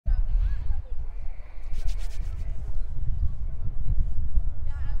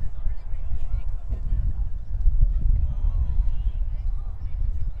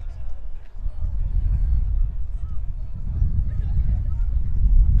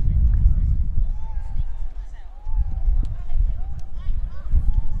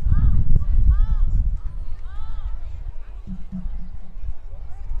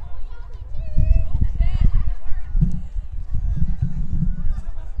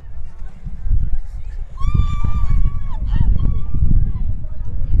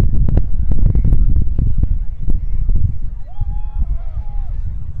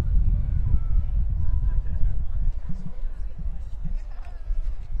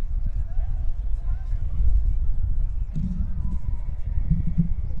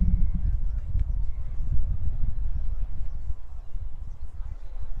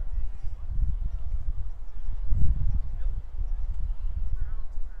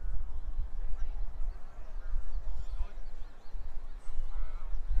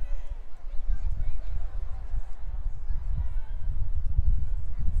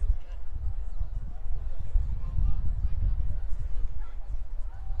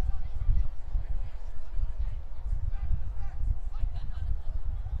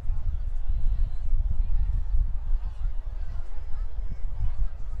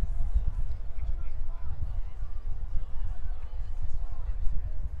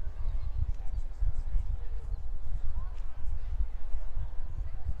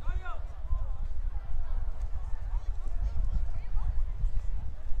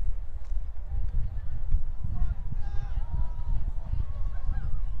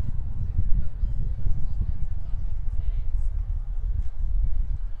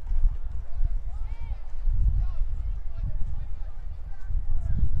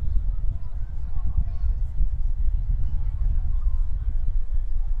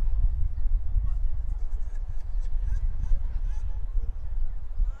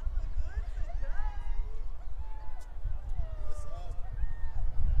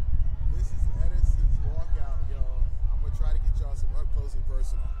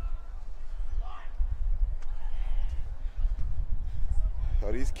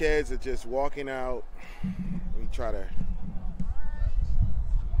So these kids are just walking out. We try to.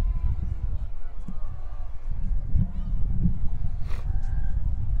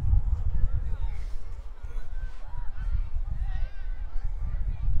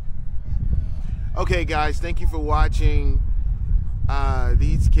 Okay, guys, thank you for watching.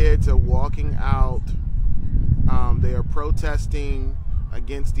 These kids are walking out. They are protesting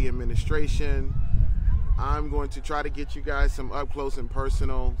against the administration. I'm going to try to get you guys some up close and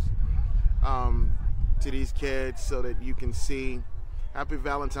personals to these kids so that you can see. Happy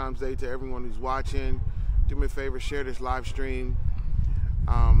Valentine's Day to everyone who's watching. Do me a favor, share this live stream.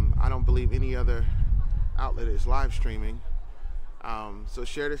 I don't believe any other outlet is live streaming. So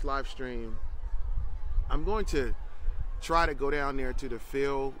share this live stream. I'm going to try to go down there to the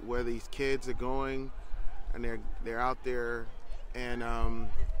field where these kids are going, and they're out there, and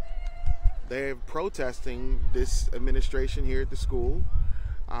they're protesting this administration here at the school.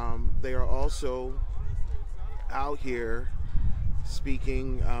 They are also out here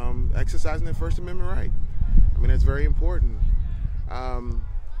speaking, exercising their First Amendment right. I mean, that's very important.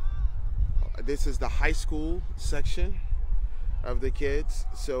 This is the high school section of the kids,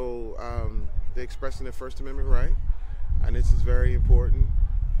 so they're expressing their First Amendment right, and this is very important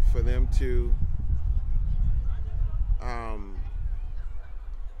for them to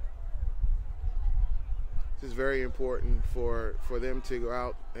this is very important for them to go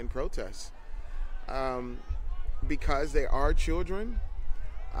out and protest. Because they are children,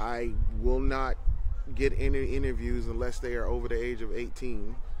 I will not get any interviews unless they are over the age of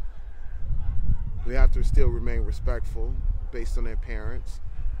 18. We have to still remain respectful based on their parents.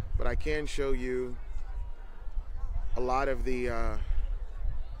 But I can show you a lot of the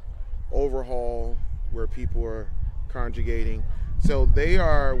overhaul where people are congregating. So they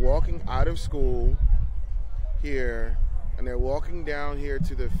are walking out of school here, and they're walking down here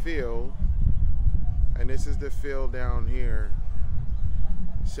to the field, and this is the field down here.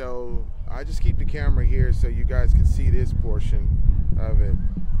 So I just keep the camera here so you guys can see this portion of it.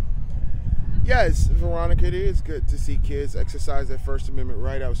 Yes, Veronica, it is good to see kids exercise their First Amendment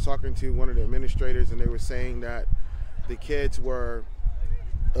right. I was talking to one of the administrators, and they were saying that the kids were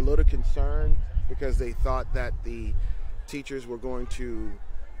a little concerned because they thought that the teachers were going to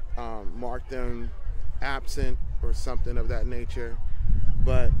mark them absent or something of that nature.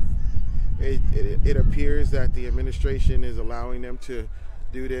 But it appears that the administration is allowing them to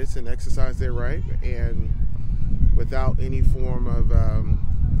do this and exercise their right, and without any form of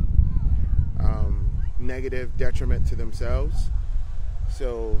negative detriment to themselves.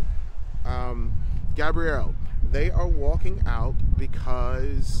 So Gabrielle, they are walking out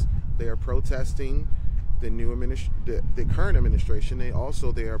because they are protesting the new the current administration. They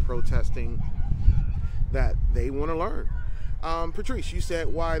are protesting that they want to learn. Patrice, you said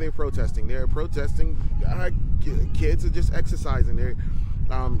why they're protesting. They're protesting kids are just exercising.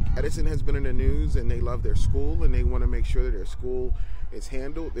 Edison has been in the news, and they love their school, and they want to make sure that their school is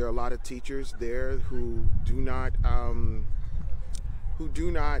handled. There are a lot of teachers there who do not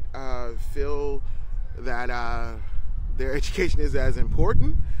feel that their education is as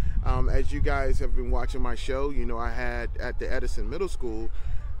important. As you guys have been watching my show, you know, I had at the Edison Middle School,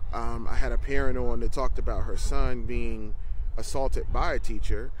 I had a parent on that talked about her son being assaulted by a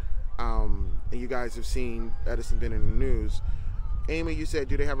teacher, and you guys have seen Edison been in the news. Amy, you said,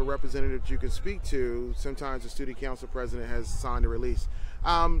 do they have a representative you can speak to? Sometimes the student council president has signed a release.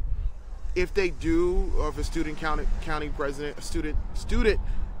 If they do, or if a student council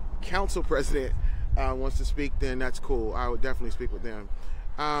president wants to speak, then that's cool. I would definitely speak with them.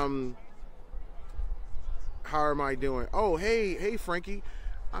 How am I doing? Oh, hey, Frankie,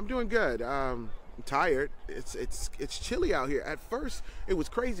 I'm doing good. I'm tired. It's chilly out here. At first, it was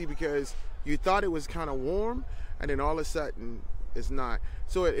crazy because you thought it was kind of warm, and then all of a sudden, it's not.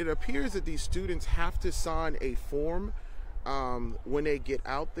 So it appears that these students have to sign a form when they get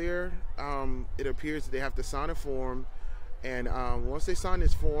out there. It appears that they have to sign a form, and once they sign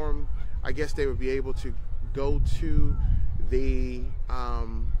this form, I guess they would be able to go to the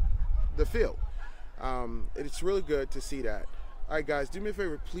field. It's really good to see that. All right, guys, do me a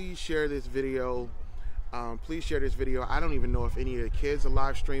favor. Please share this video. Please share this video. I don't even know if any of the kids are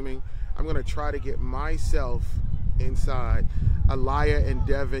live streaming. I'm going to try to get myself inside. Alaya and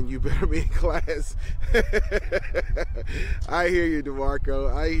Devin, you better be in class. I hear you, DeMarco.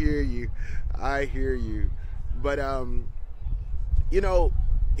 I hear you. But you know,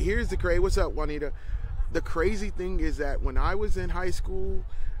 here's the crazy. What's up, Juanita? The crazy thing is that when I was in high school,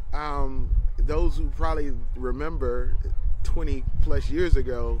 those who probably remember 20 plus years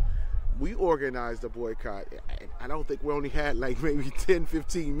ago, we organized a boycott. I don't think we only had like maybe 10,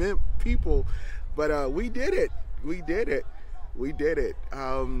 15 people, but we did it. We did it. We did it.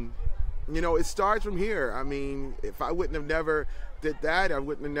 You know, it starts from here. I mean, if I wouldn't have never did that, I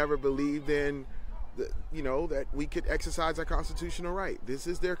wouldn't have never believed in, you know, that we could exercise our constitutional right. This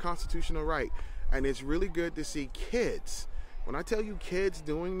is their constitutional right. And it's really good to see kids. When I tell you kids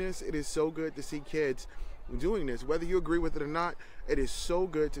doing this, it is so good to see kids doing this. Whether you agree with it or not, it is so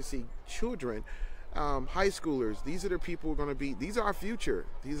good to see children, high schoolers. These are the people who are going to be, these are our future.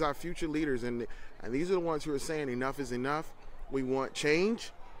 These are our future leaders. And these are the ones who are saying enough is enough. We want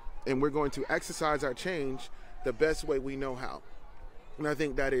change, and we're going to exercise our change the best way we know how. And I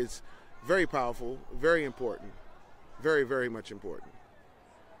think that is very powerful, very important, very, very much important.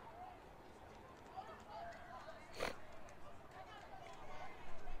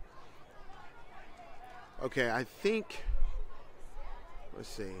 Okay, I think, let's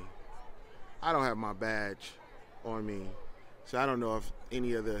see, I don't have my badge on me, so I don't know if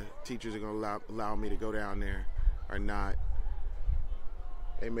any of the teachers are going to allow me to go down there or not.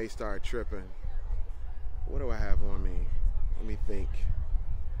 They may start tripping. What do I have on me? Let me think.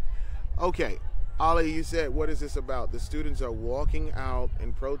 Okay, Ollie, you said, what is this about? The students are walking out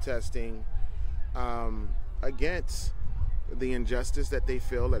and protesting against the injustice that they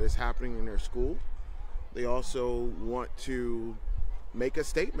feel that is happening in their school. They also want to make a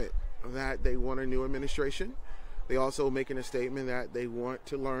statement that they want a new administration. They also making a statement that they want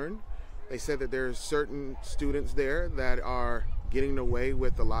to learn. They said that there's certain students there that are getting away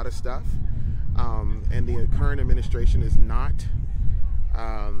with a lot of stuff, and the current administration is not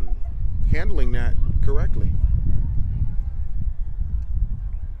handling that correctly.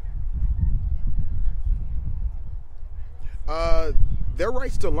 Their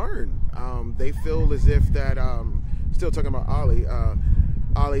rights to learn. They feel as if that, still talking about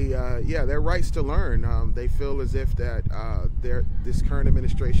Ollie, yeah, their rights to learn. They feel as if that this current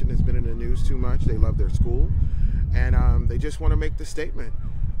administration has been in the news too much. They love their school, and they just want to make the statement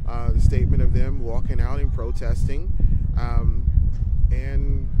of them walking out and protesting,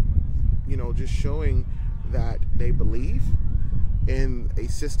 and you know, just showing that they believe in a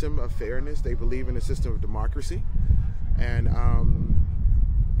system of fairness. They believe in a system of democracy, and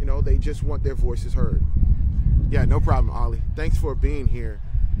you know, they just want their voices heard. Yeah, no problem, Ollie. Thanks for being here.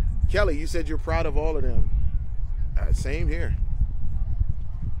 Kelly, you said you're proud of all of them. Same here.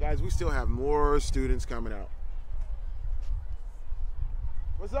 Guys, we still have more students coming out.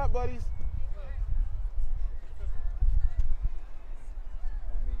 What's up, buddies?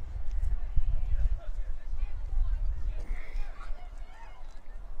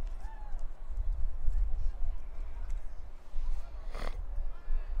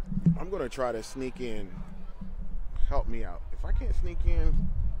 I'm gonna try to sneak in. Help me out. If I can't sneak in,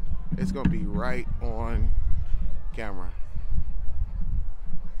 it's gonna be right on camera.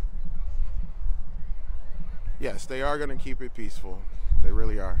 Yes, they are gonna keep it peaceful. They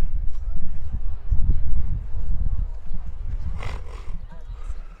really are.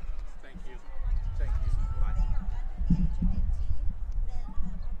 Thank you. Thank you.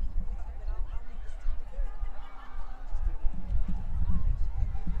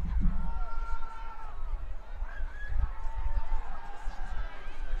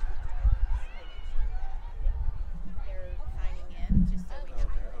 They're signing in just so we know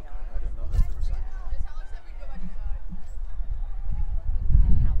who they are. I didn't know that they were signing.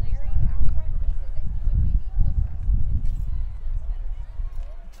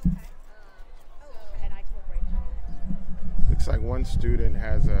 And I told Rachel. Looks like one student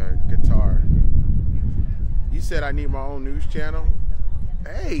has a guitar. You said I need my own news channel?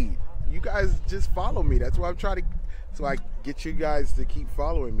 Hey, you guys just follow me. That's why I'm trying to, so I get you guys to keep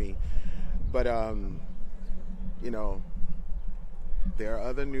following me. But you know, there are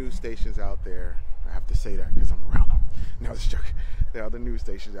other news stations out there. I have to say that because I'm around them. No, it's joking. There are other news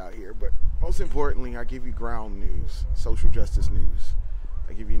stations out here. But most importantly, I give you ground news, social justice news.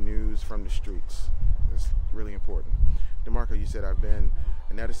 I give you news from the streets. It's really important. DeMarco, you said I've been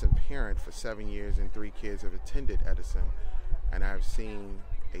an Edison parent for 7 years and 3 kids have attended Edison, and I've seen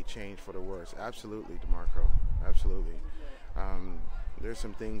a change for the worse. Absolutely, DeMarco. Absolutely. There's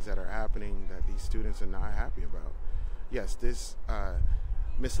some things that are happening that these students are not happy about. Yes, this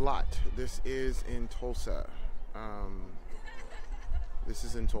Miss Lott, this is in Tulsa. This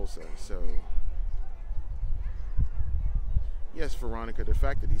is in Tulsa. So yes, Veronica, the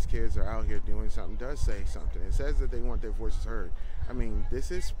fact that these kids are out here doing something does say something. It says that they want their voices heard. I mean,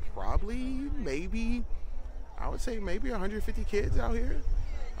 this is probably, maybe, I would say maybe 150 kids out here.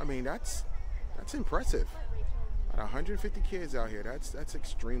 I mean, that's impressive. About 150 kids out here. That's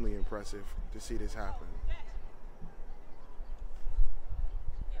extremely impressive to see this happen.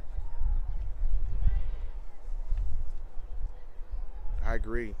 I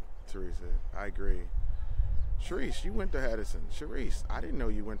agree, Teresa. I agree. Sharice, you went to Edison. Sharice, I didn't know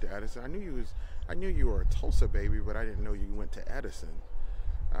you went to Edison. I knew you were a Tulsa baby, but I didn't know you went to Edison.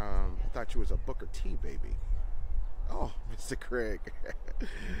 I thought you was a Booker T baby. Oh, Mr. Craig.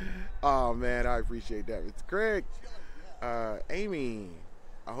 Oh man, I appreciate that, Mr. Craig. Amy,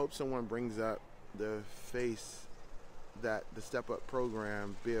 I hope someone brings up the face that the Step Up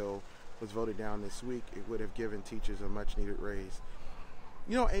program bill was voted down this week. It would have given teachers a much needed raise.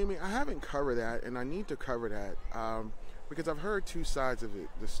 You know, Amy, I haven't covered that, and I need to cover that because I've heard two sides of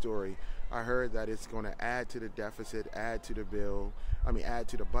the story. I heard that it's going to add to the deficit, add to the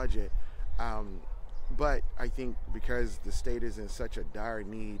budget. But I think because the state is in such a dire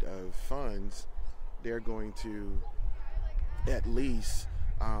need of funds, they're going to at least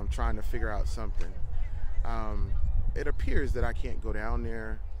trying to figure out something. It appears that I can't go down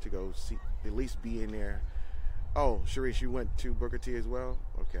there to go see, at least be in there. Oh, Sharice, you went to Booker T as well?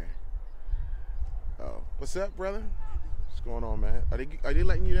 Okay. Oh, what's up, brother? What's going on, man? Are they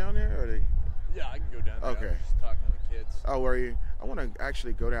letting you down there? Or are they? Yeah, I can go down there. Okay. I was just talking to the kids. Oh, were you? I want to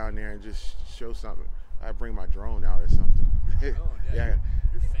actually go down there and just show something. I bring my drone out or something. Oh, yeah.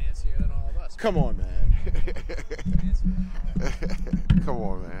 You're fancier than all of us. Come on, man. Come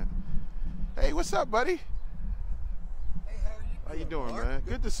on, man. Hey, what's up, buddy? Hey, How you doing, man?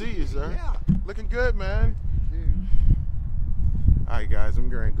 Good to see you, sir. Yeah. Looking good, man. All right, guys, I'm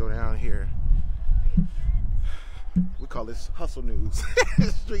going to go down here. We call this hustle news.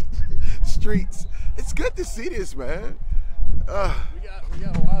 Streets. It's good to see this, man. We got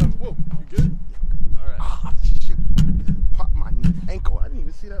a lot of. Whoa, you good? All right. Ah, shoot. Popped my ankle. I didn't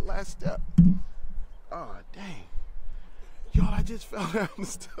even see that last step. Oh, dang. Y'all, I just fell down the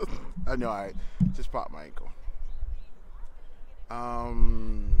step. I know, I just popped my ankle.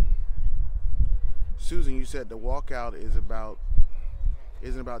 Susan, you said the walkout isn't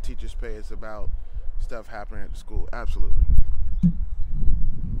about teachers' pay, it's about stuff happening at the school. Absolutely.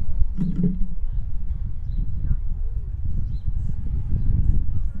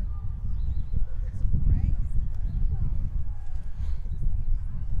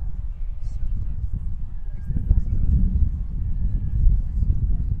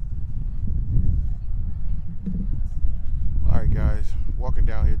 All right, guys, walking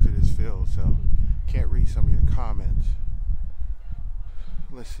down here to this field, so can't read some of your comments.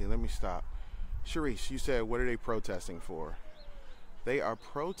 Let's see, let me stop. Sharice, you said, what are they protesting for? They are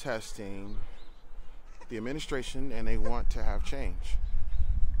protesting the administration and they want to have change.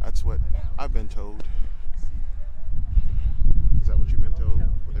 That's what I've been told. Is that what you've been told?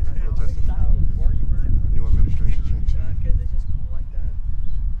 What they've been protesting for? New administration change.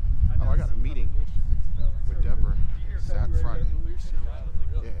 Oh, I got a meeting with Deborah Friday.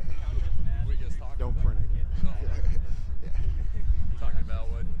 Yeah. Don't print it. Yeah. Talking about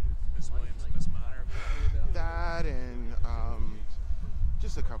what Miss Williams and Miss Minor. That and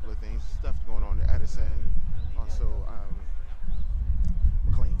just a couple of things, stuff going on at Edison, also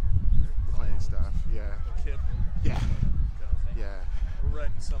McLean stuff. Yeah. Kip. Yeah. Okay. Yeah. We're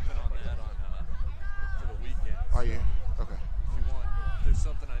writing something on that for the weekend. Are you? Okay. If you want, there's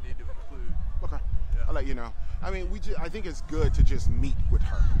something I need to include. Okay. Yeah. I'll let you know. I mean, I think it's good to just meet with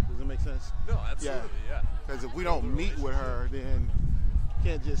her. Does that make sense? No, absolutely, yeah. Because if we don't meet with her, then you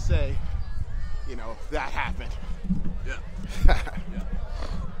can't just say, you know, that happened. Yeah. Yeah.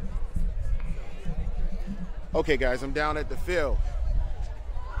 Okay, guys, I'm down at the field.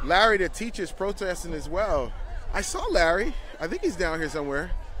 Larry, the teacher's protesting as well. I saw Larry. I think he's down here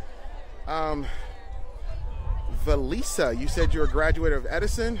somewhere. Valisa, you said you're a graduate of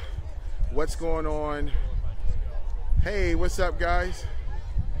Edison. What's going on? Hey, what's up, guys?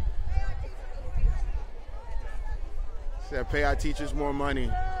 Said pay our teachers more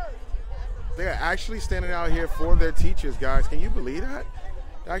money. They are actually standing out here for their teachers, guys. Can you believe that?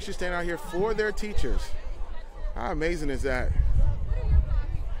 They're actually standing out here for their teachers. How amazing is that?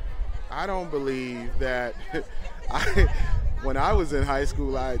 I don't believe that when I was in high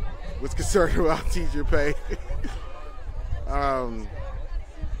school, I was concerned about teacher pay.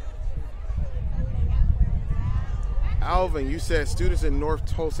 Alvin, you said students in North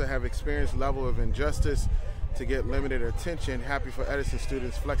Tulsa have experienced level of injustice to get limited attention. Happy for Edison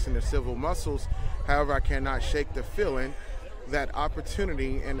students flexing their civil muscles. However, I cannot shake the feeling that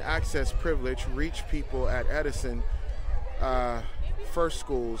opportunity and access privilege reach people at Edison first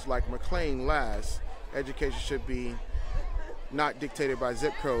schools like McLean last. Education should be not dictated by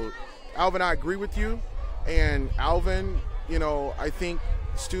zip code. Alvin, I agree with you. And Alvin, you know, I think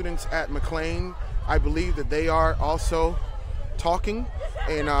students at McLean, I believe that they are also talking,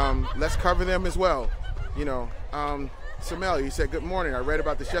 and let's cover them as well. You know, Samel, you said good morning. I read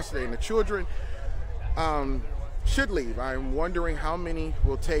about this yesterday, and the children should leave. I'm wondering how many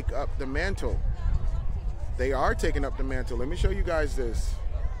will take up the mantle. They are taking up the mantle. Let me show you guys this.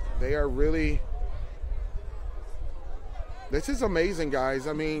 They are really, this is amazing, guys.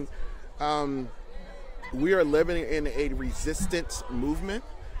 I mean, we are living in a resistance movement,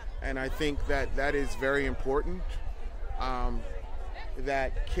 and I think that that is very important,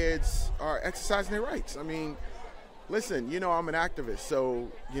 that kids are exercising their rights. I mean, listen, you know, I'm an activist,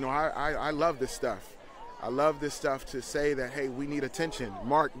 so, you know, I love this stuff. I love this stuff to say that, hey, we need attention.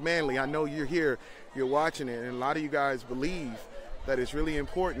 Mark Manley, I know you're here, you're watching it, and a lot of you guys believe that it's really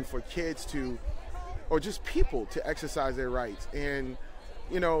important for kids to, or just people to exercise their rights. And,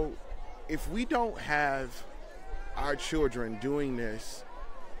 you know, if we don't have our children doing this,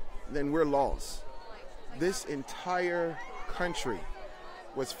 then we're lost. This entire country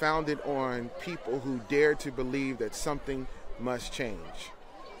was founded on people who dared to believe that something must change.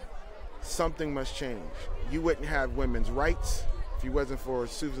 Something must change. You wouldn't have women's rights if you wasn't for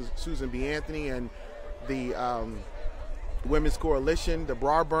Susan B. Anthony and the Women's Coalition, the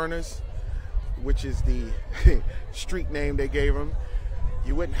Bra Burners, which is the street name they gave them.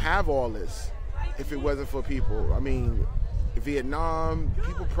 You wouldn't have all this if it wasn't for people. I mean, Vietnam,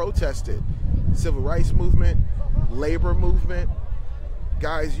 people protested. Civil rights movement, labor movement.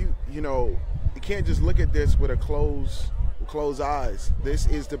 Guys, you know, you can't just look at this with a closed eyes. This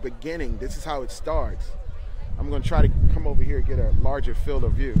is the beginning. This is how it starts. I'm going to try to come over here and get a larger field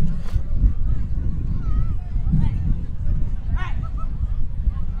of view.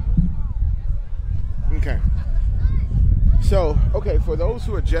 Okay. So, okay, for those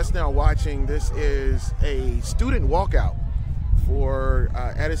who are just now watching, this is a student walkout for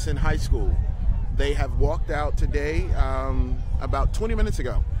Edison High School. They have walked out today about 20 minutes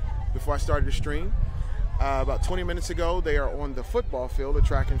ago, before I started the stream. About 20 minutes ago, they are on the football field, the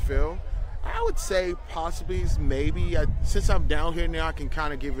track and field. I would say possibly, maybe, since I'm down here now, I can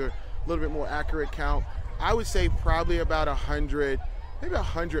kind of give you a little bit more accurate count. I would say probably about 100, maybe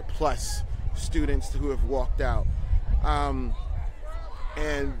 100 plus students who have walked out.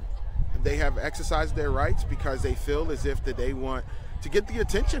 And they have exercised their rights because they feel as if that they want to get the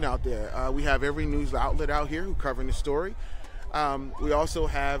attention out there. We have every news outlet out here who covering the story. We also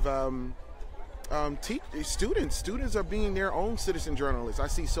have students. Students are being their own citizen journalists. I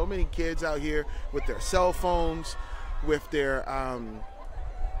see so many kids out here with their cell phones, with their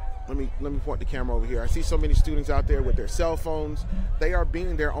let me point the camera over here. I see so many students out there with their cell phones. They are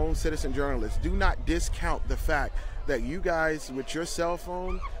being their own citizen journalists. Do not discount the fact that you guys with your cell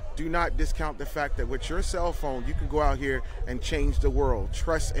phone, do not discount the fact that with your cell phone, you can go out here and change the world.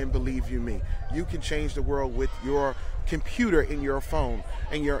 Trust and believe you me. You can change the world with your computer in your phone,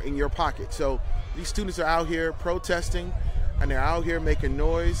 in your pocket. So these students are out here protesting, and they're out here making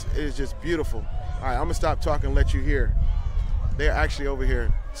noise. It is just beautiful. All right, I'm gonna stop talking and let you hear. They're actually over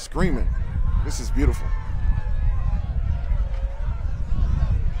here screaming. This is beautiful.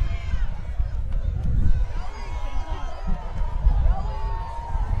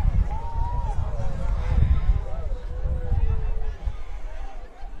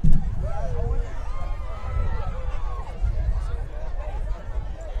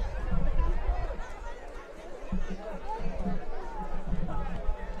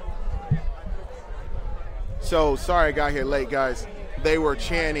 So sorry I got here late, guys. They were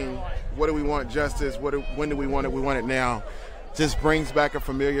chanting, "What do we want? Justice. When do we want it? We want it now." Just brings back a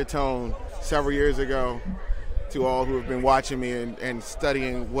familiar tone several years ago to all who have been watching me and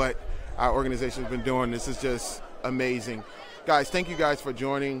studying what our organization has been doing. This is just amazing. Guys, thank you guys for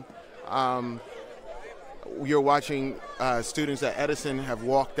joining. You're watching students at Edison have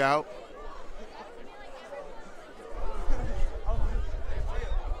walked out.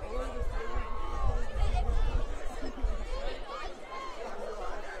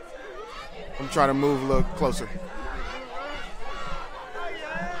 I'm trying to move a little closer.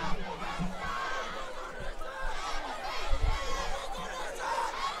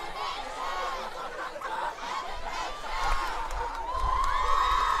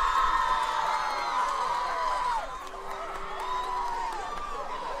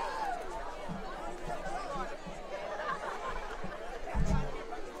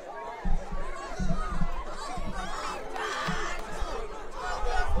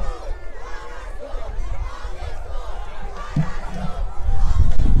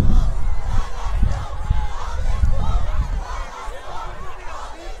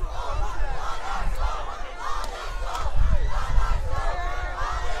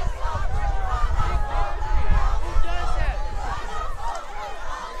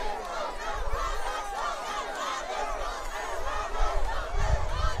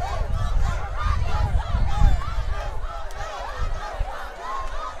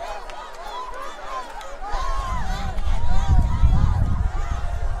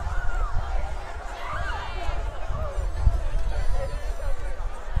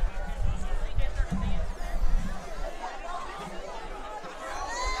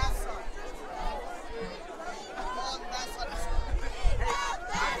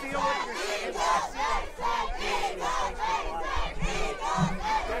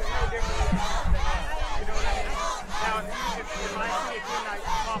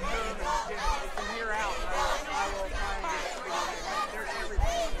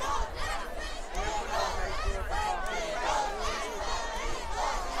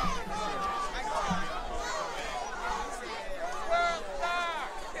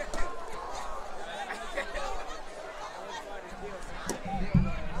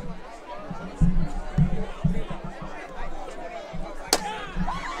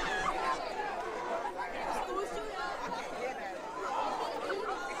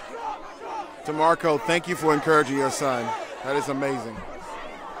 to Marco, thank you for encouraging your son. That is amazing.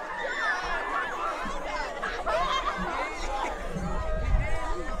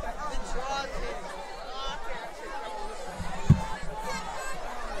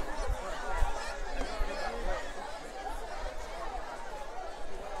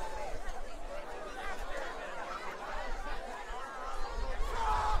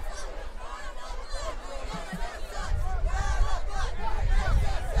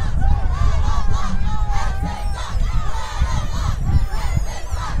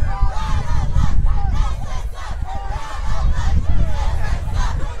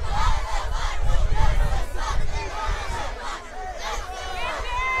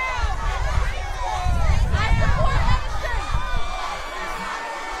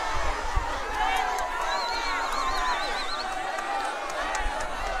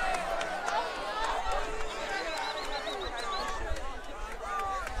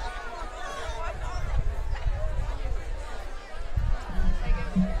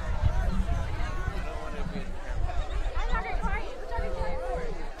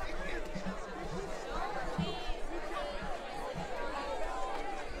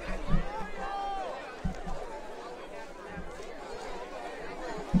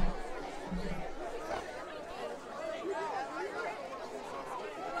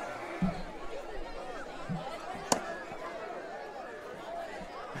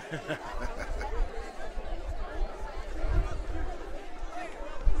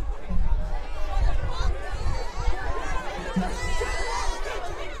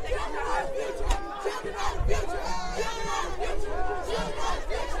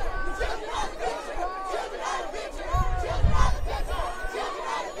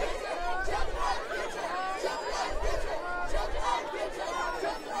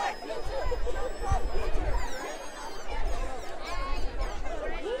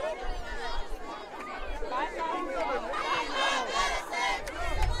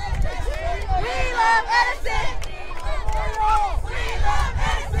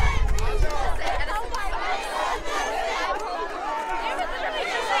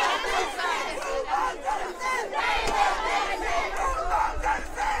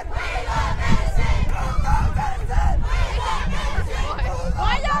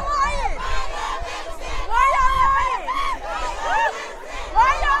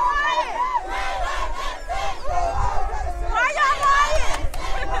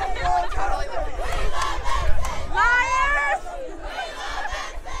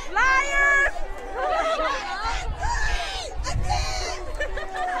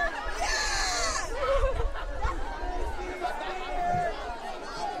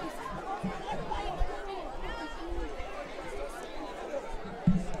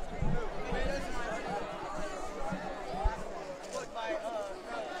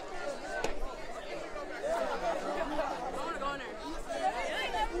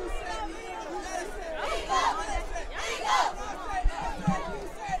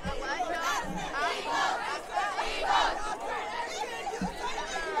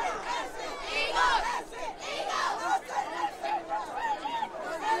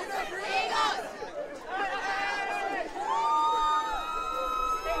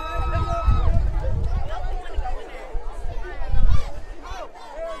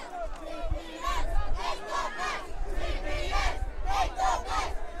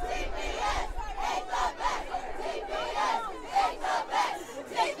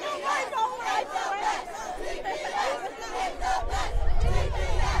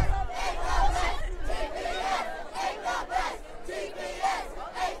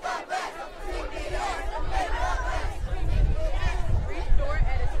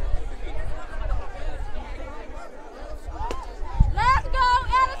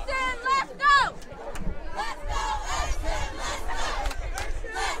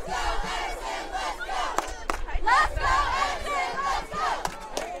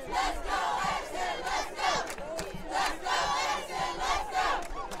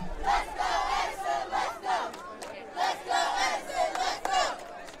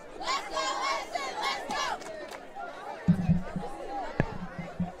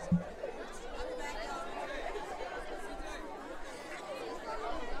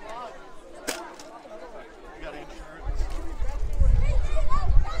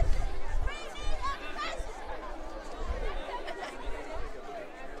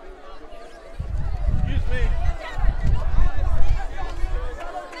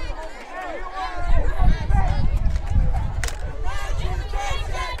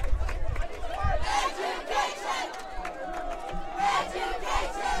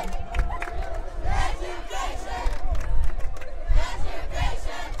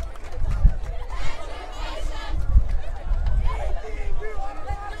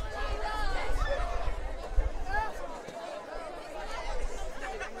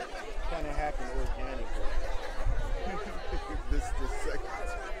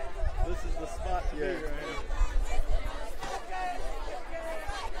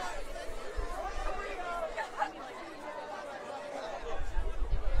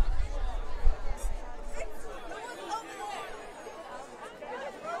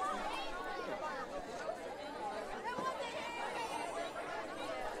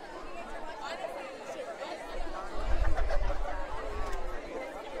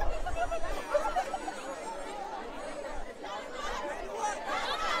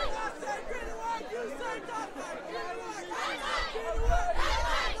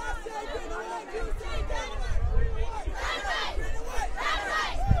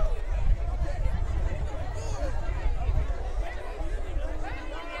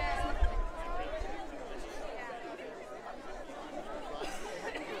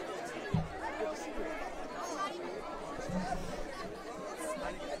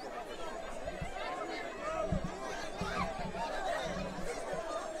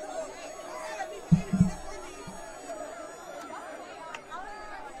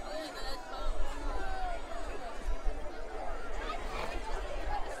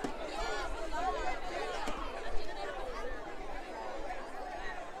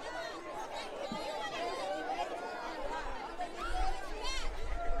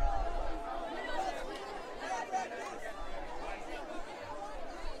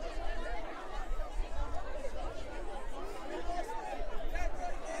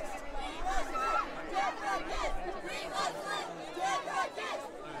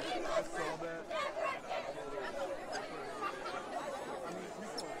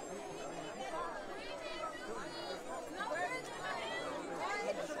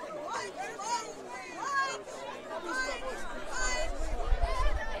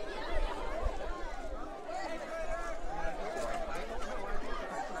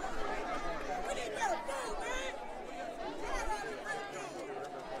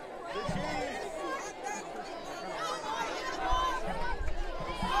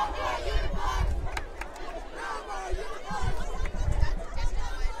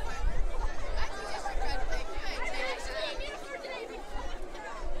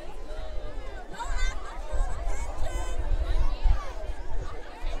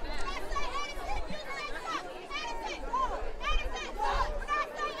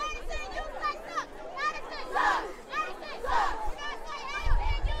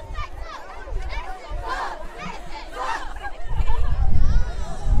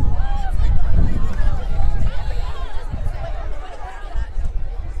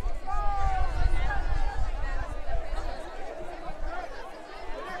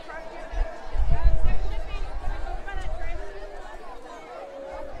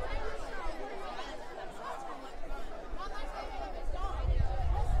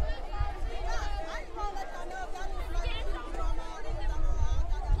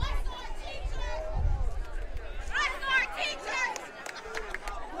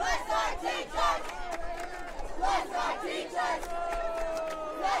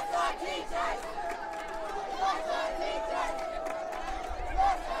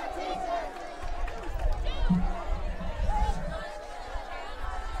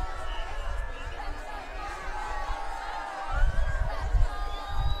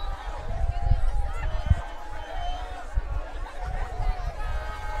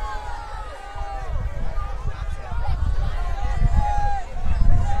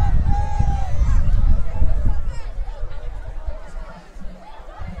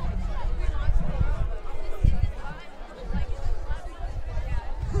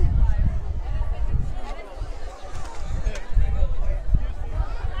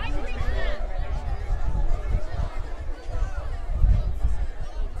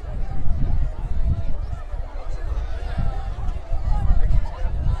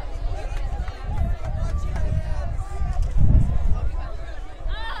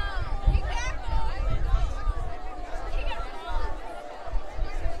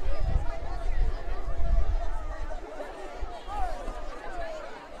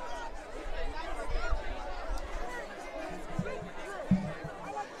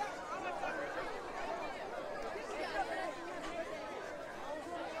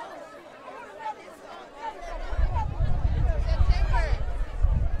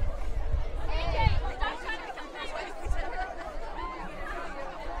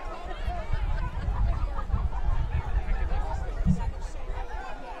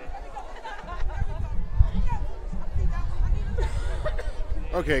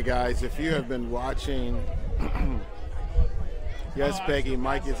 Okay, guys, if you have been watching, yes, Peggy,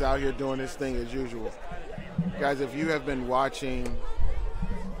 Mike is out here doing his thing as usual. Guys, if you have been watching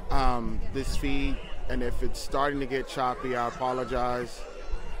this feed, and if it's starting to get choppy, I apologize.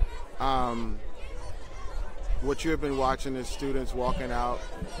 What you have been watching is students walking out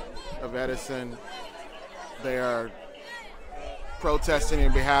of Edison. They are protesting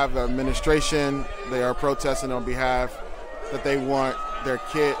in behalf of administration. They are protesting on behalf that they want their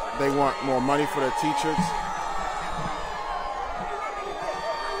kid, they want more money for their teachers.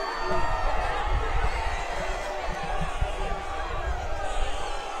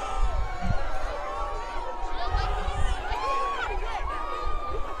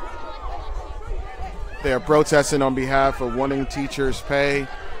 They are protesting on behalf of wanting teachers' pay.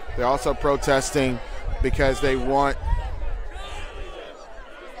 They're also protesting because they want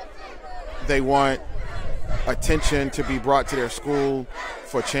attention to be brought to their school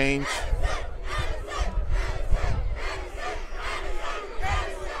for change.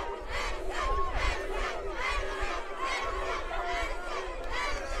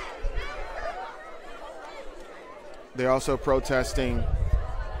 They're also protesting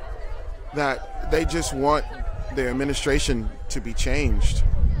that they just want their administration to be changed.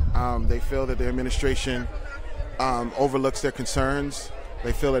 They feel that their administration overlooks their concerns.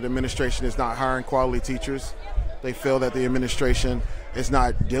 They feel that the administration is not hiring quality teachers. They feel that the administration is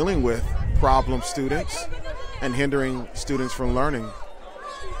not dealing with problem students and hindering students from learning.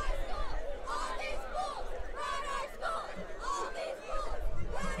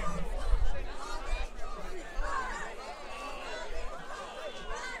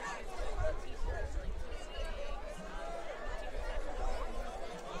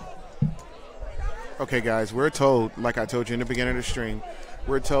 Okay, guys, we're told, like I told you in the beginning of the stream,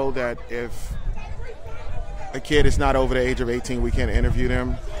 we're told that if a kid is not over the age of 18, we can't interview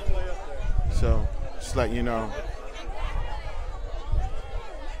them. So, just letting you know.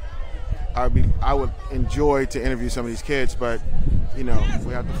 I would enjoy to interview some of these kids, but, you know,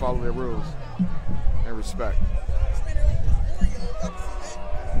 we have to follow their rules and respect.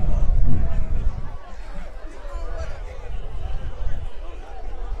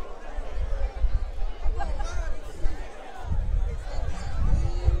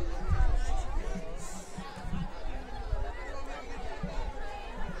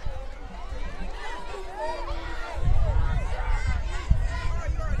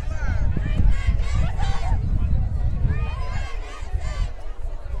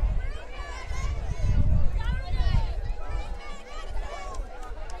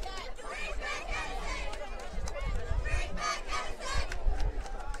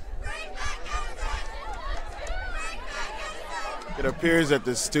 It appears that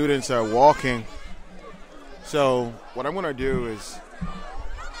the students are walking. So what I'm going to do is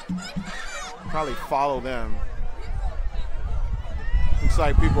probably follow them. Looks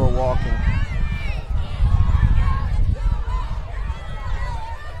like people are walking.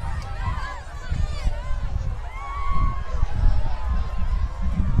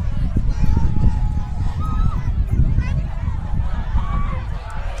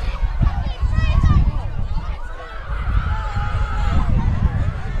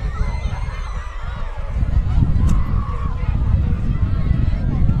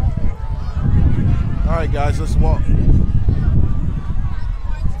 All right, guys, let's walk.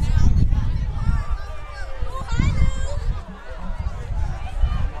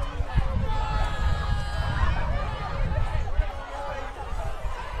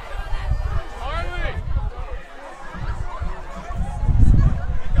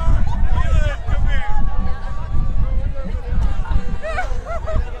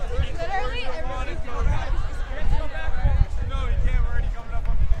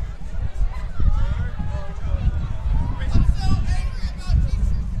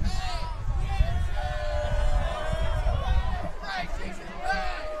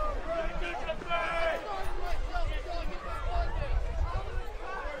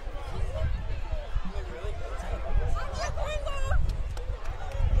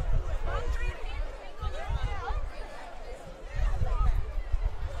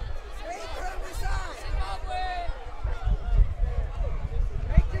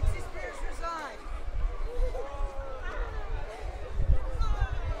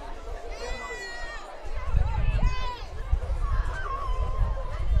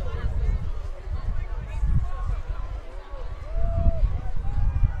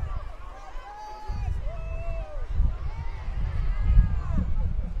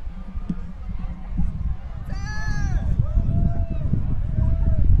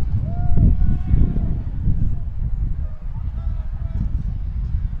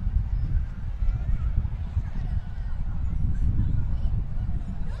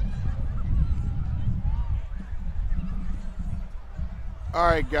 All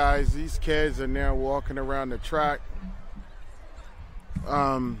right, guys, these kids are now walking around the track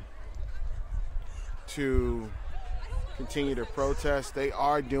to continue to protest. They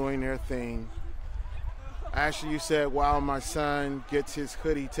are doing their thing. Ashley, you said, wow, my son gets his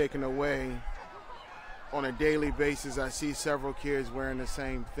hoodie taken away. On a daily basis, I see several kids wearing the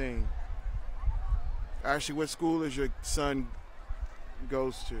same thing. Ashley, what school does your son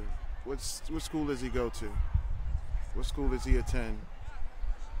goes to? What school does he go to? What school does he attend?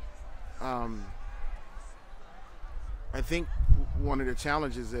 I think one of the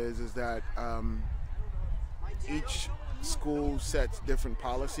challenges is that each school sets different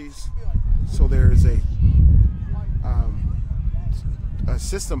policies. So there is a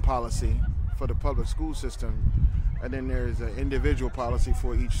system policy for the public school system, and then there is an individual policy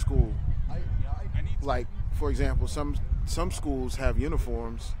for each school. Like, for example, some schools have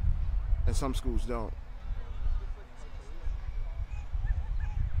uniforms and some schools don't.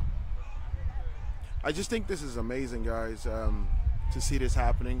 I just think this is amazing, guys, to see this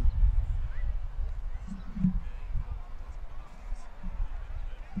happening.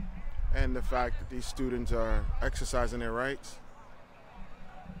 And the fact that these students are exercising their rights.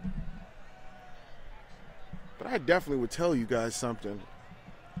 But I definitely would tell you guys something.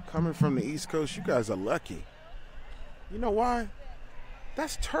 Coming from the East Coast, you guys are lucky. You know why?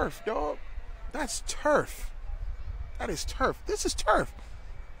 That's turf, dog. That's turf. That is turf. This is turf.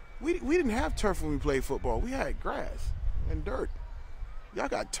 We didn't have turf when we played football. We had grass and dirt. Y'all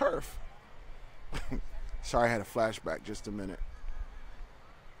got turf. Sorry, I had a flashback just a minute.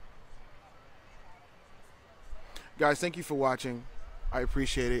 Guys, thank you for watching. I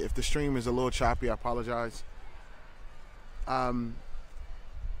appreciate it. If the stream is a little choppy, I apologize.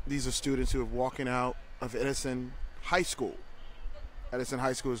 These are students who are walking out of Edison High School. Edison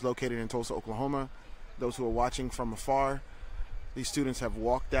High School is located in Tulsa, Oklahoma. Those who are watching from afar, these students have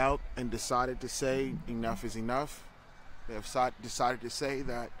walked out and decided to say enough is enough. They have decided to say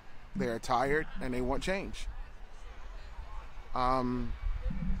that they are tired and they want change. I'm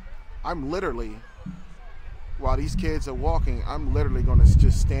literally, while these kids are walking, I'm literally going to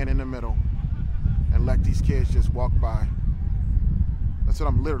just stand in the middle and let these kids just walk by. That's what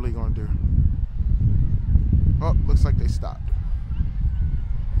I'm literally going to do. Oh, looks like they stopped.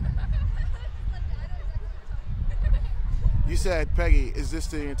 You said, Peggy, is this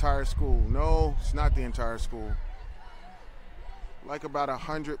the entire school? No, it's not the entire school. Like about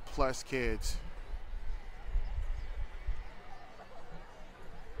 100+ kids.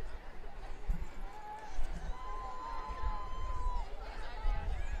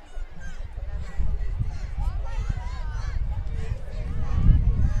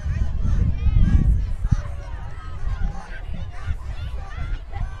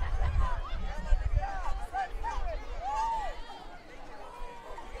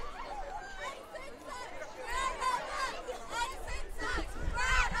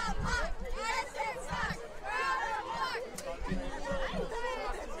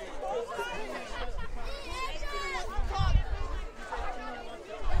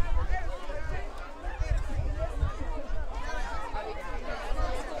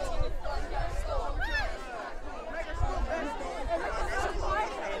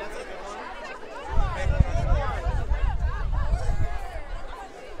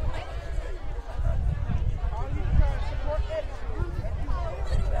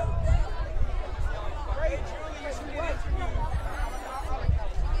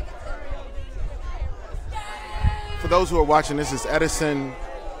 For those who are watching, this is Edison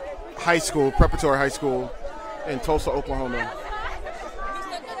High School, Preparatory High School in Tulsa, Oklahoma.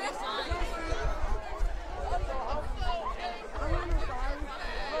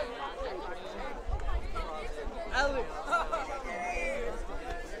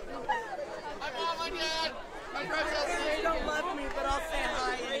 They don't love me, but I'll say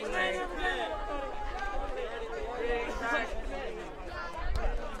hi anyway.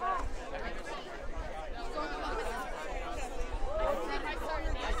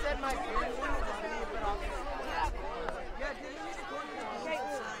 I said my parents don't love me, but I'll say hi.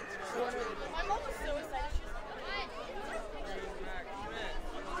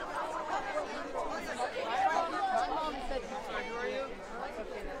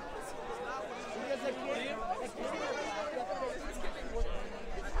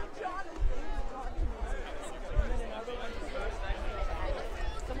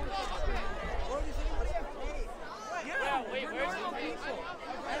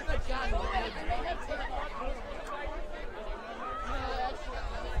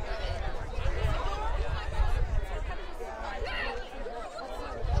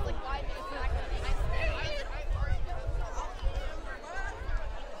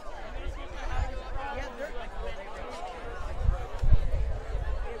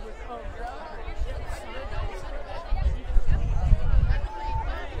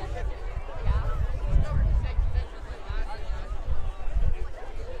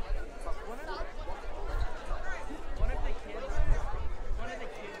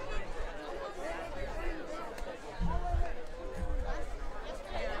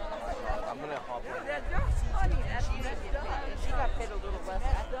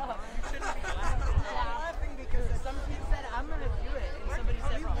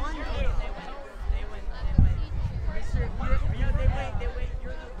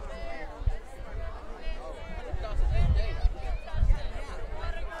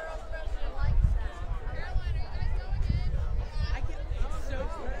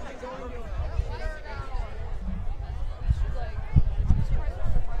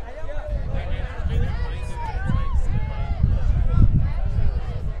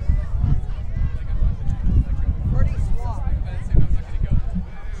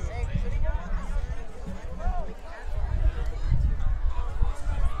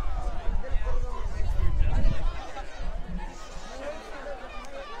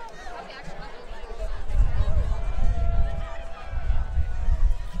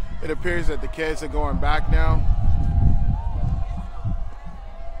 It appears that the kids are going back now.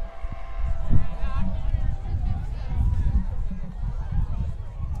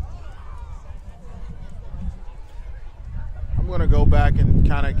 I'm going to go back and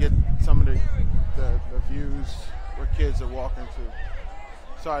kind of get some of the views where kids are walking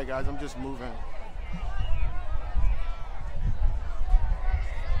to. Sorry guys, I'm just moving.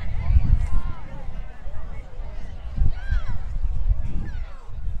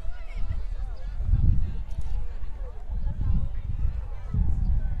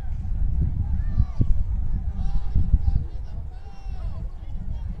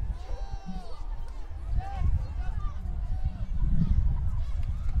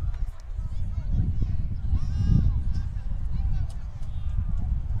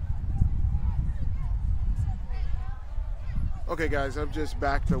 Okay guys, I've just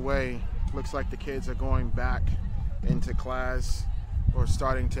backed away. Looks like the kids are going back into class or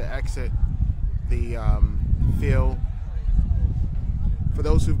starting to exit the field. For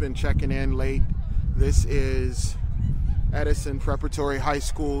those who've been checking in late, this is Edison Preparatory High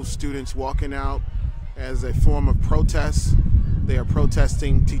School students walking out as a form of protest. They are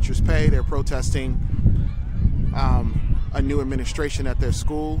protesting teachers' pay. They're protesting a new administration at their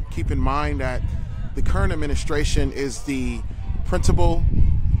school. Keep in mind that the current administration is the principal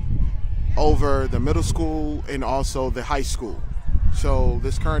over the middle school and also the high school. So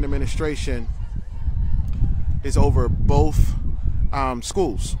this current administration is over both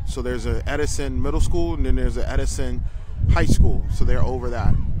schools. So there's an Edison middle school and then there's an Edison high school. So they're over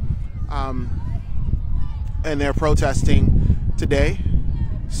that. And they're protesting today.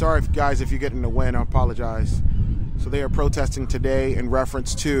 Sorry guys if you're getting the wind, I apologize. So they are protesting today in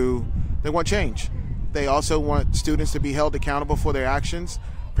reference to they want change. They also want students to be held accountable for their actions.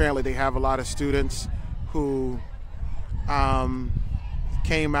 Apparently they have a lot of students who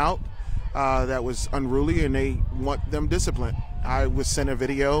came out that was unruly and they want them disciplined. I was sent a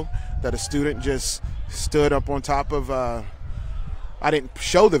video that a student just stood up on top of, I didn't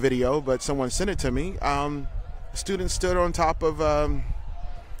show the video, but someone sent it to me. A student stood on top of a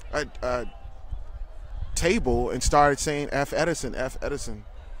table and started saying F Edison, F Edison.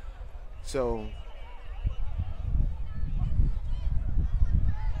 So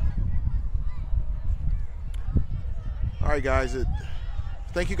all right guys,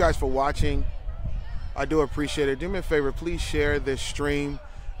 thank you guys for watching. I do appreciate it. Do me a favor, please share this stream.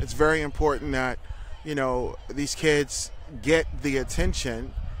 It's very important that, you know, these kids get the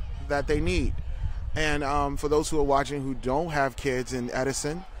attention that they need. And for those who are watching who don't have kids in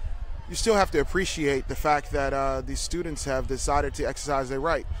Edison, you still have to appreciate the fact that these students have decided to exercise their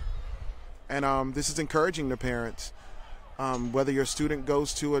right. And this is encouraging the parents. Whether your student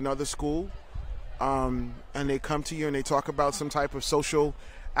goes to another school and they come to you and they talk about some type of social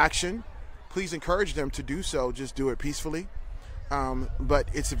action, please encourage them to do so. Just do it peacefully. But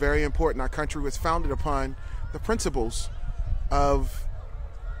it's very important. Our country was founded upon the principles of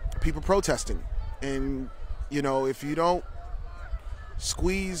people protesting. And, you know, if you don't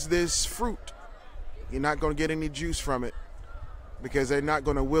squeeze this fruit, you're not going to get any juice from it because they're not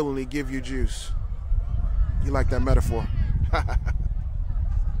going to willingly give you juice. You like that metaphor?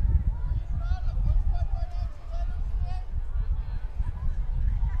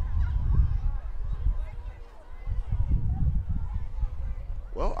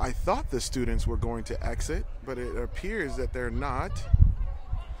 Well, I thought the students were going to exit, but it appears that they're not,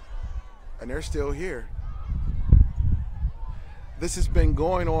 and they're still here. This has been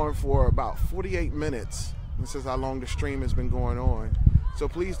going on for about 48 minutes. This is how long the stream has been going on. So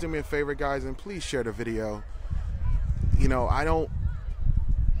please do me a favor, guys, and please share the video. You know,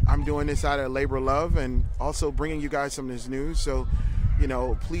 I'm doing this out of labor of love and also bringing you guys some of this news. So, you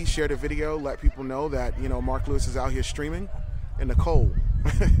know, please share the video. Let people know that, you know, Marq Lewis is out here streaming in the cold.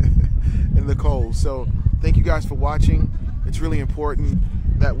 In the cold. So thank you guys for watching. It's really important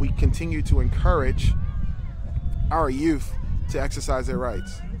that we continue to encourage our youth to exercise their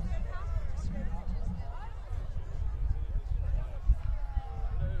rights.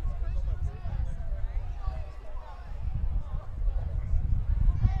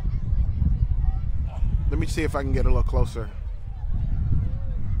 Let me see if I can get a little closer.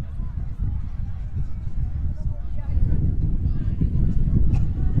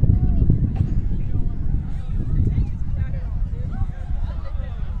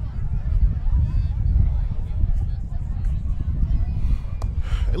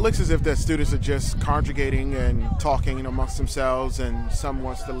 It looks as if the students are just congregating and talking amongst themselves, and some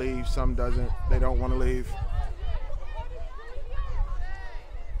wants to leave, some doesn't. They don't want to leave.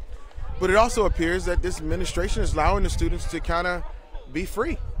 But it also appears that this administration is allowing the students to kind of be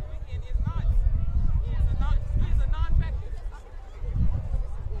free.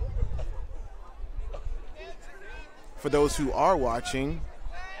 For those who are watching,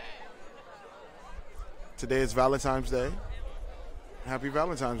 today is Valentine's Day. Happy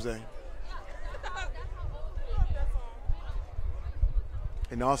Valentine's Day.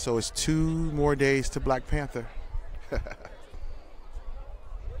 And also, it's 2 more days to Black Panther.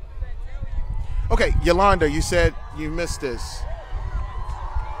 Okay, Yolanda, you said you missed this.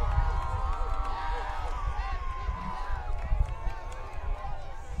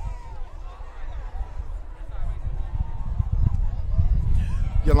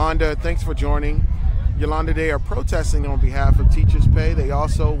 Yolanda, thanks for joining. Yolanda, they are protesting on behalf of teachers' pay. They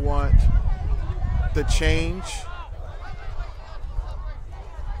also want the change.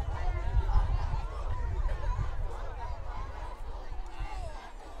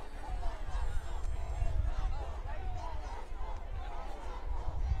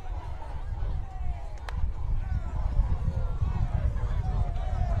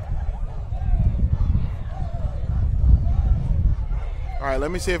 All right,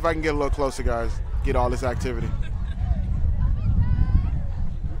 let me see if I can get a little closer, guys. Get all this activity.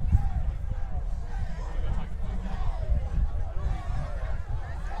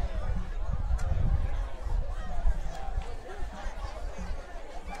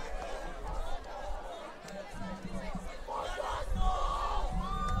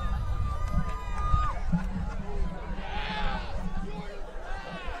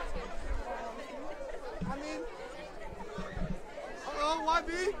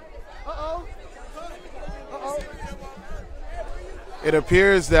 It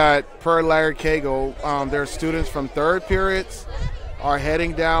appears that, per Larry Cagle, their students from third periods are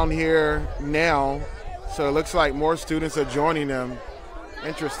heading down here now. So it looks like more students are joining them.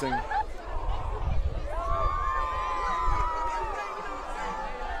 Interesting.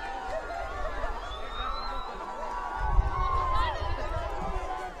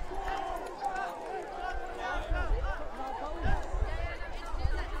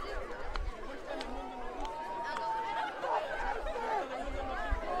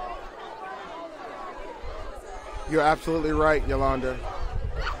 You're absolutely right, Yolanda.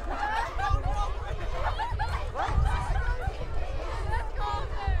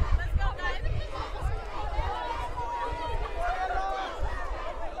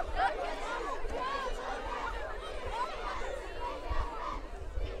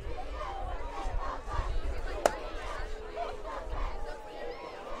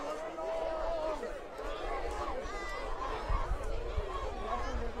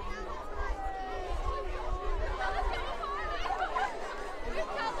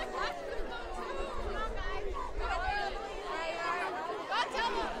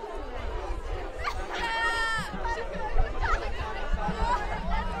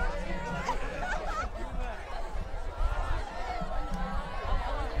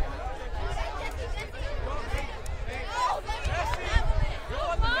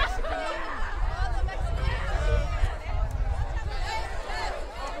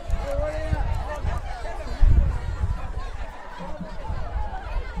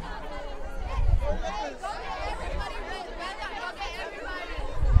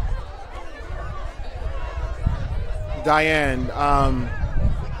 Diane,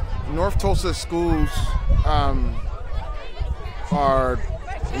 North Tulsa schools are,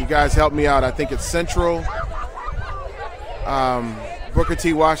 you guys help me out, I think it's Central, Booker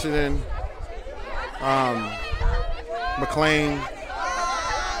T. Washington, McLean,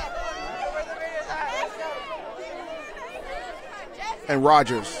 and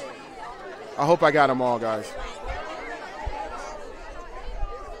Rogers. I hope I got them all, guys.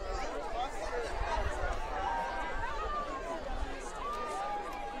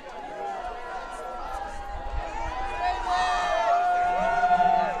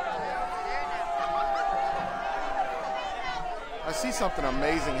 I see something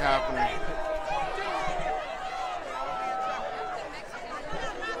amazing happening.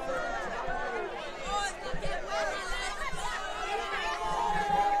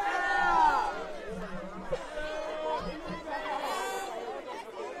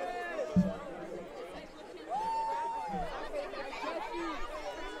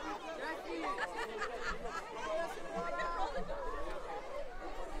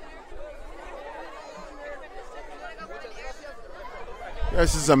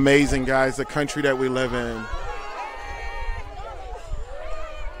 This is amazing, guys, the country that we live in.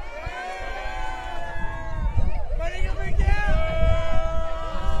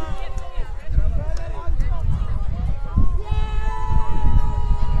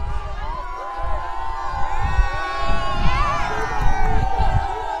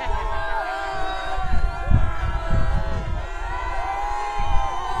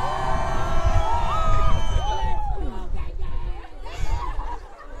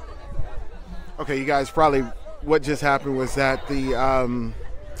 Okay, you guys probably, what just happened was that the,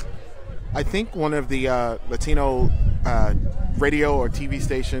 I think one of the Latino radio or TV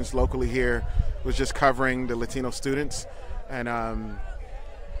stations locally here was just covering the Latino students, and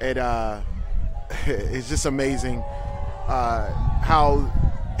it's just amazing how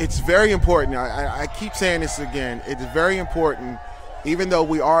it's very important. I keep saying this again. It's very important, even though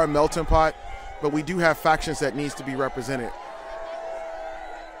we are a melting pot, but we do have factions that needs to be represented.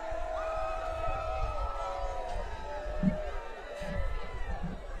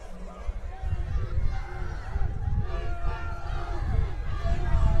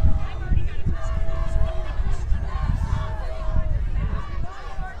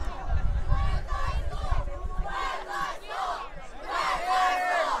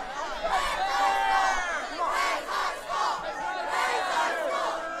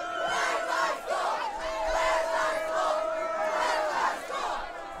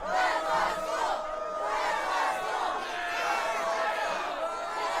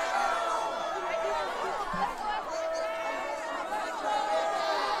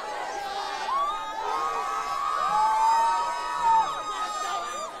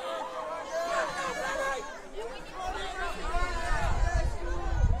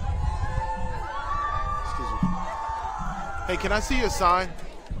 Hey, can I see your sign?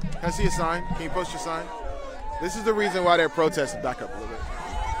 Can I see your sign? Can you post your sign? This is the reason why they're protesting. Back up a little bit.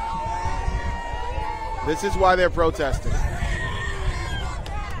 This is why they're protesting.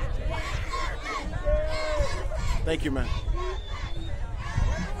 Thank you, man.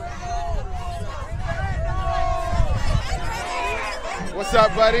 What's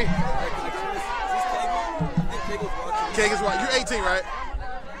up, buddy? Keg is what? You're 18, right?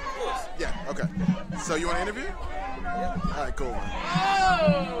 Yeah, okay. So you want to interview? All right, cool, man.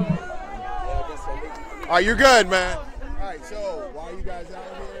 All right, you're good, man. All right, so why are you guys out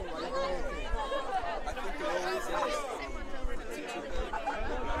here? Why are you doing your thing? I think the real reason is to teach you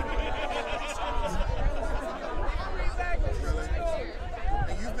Really?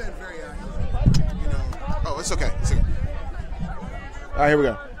 And you've been very active, you know. Oh, it's okay. It's okay. All right, here we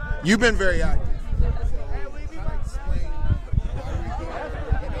go. You've been very active.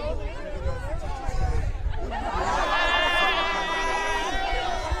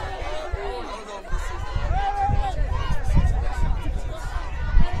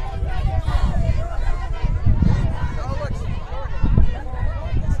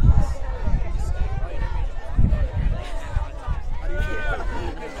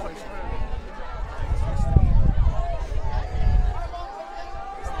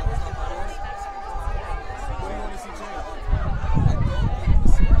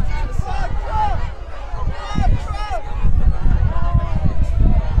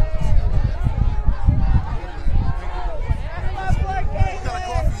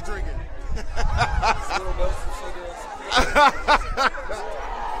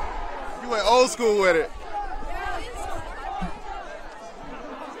 You went old school with it.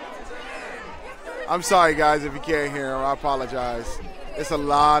 I'm sorry, guys, if you can't hear him. I apologize. It's a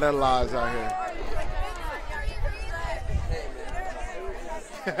lot of lies out here.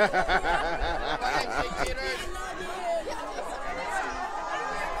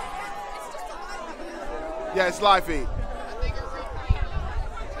 Yeah, it's live feed.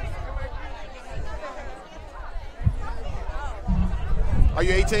 Are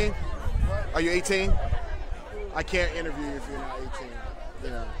you 18? Are you 18? I can't interview you if you're not 18.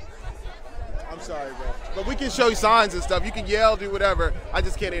 Yeah. I'm sorry, bro. But we can show you signs and stuff. You can yell, do whatever. I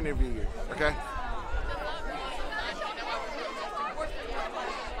just can't interview you, okay?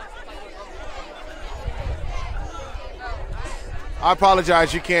 I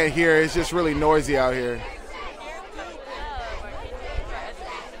apologize, you can't hear. It's just really noisy out here.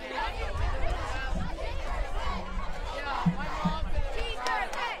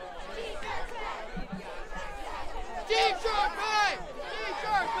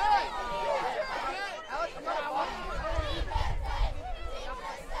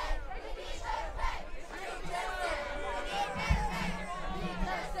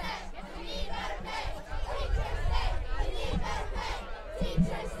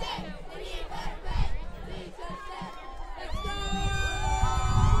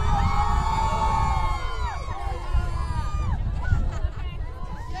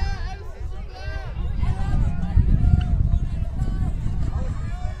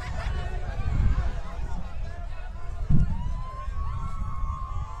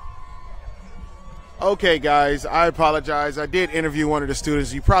 Okay, guys, I apologize. I did interview one of the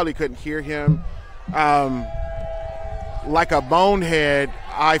students. You probably couldn't hear him. Like a bonehead,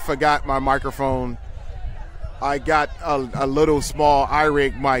 I forgot my microphone I got a little small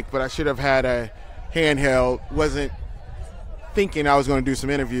iRig mic, but I should have had a handheld. Wasn't thinking I was going to do some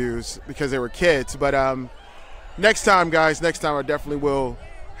interviews because they were kids. But next time, guys, next time I definitely will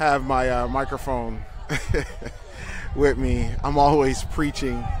have my microphone with me. I'm always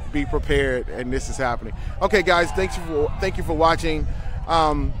preaching, be prepared, and this is happening. Okay, guys, thank you for watching.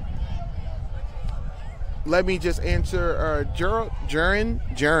 Let me just answer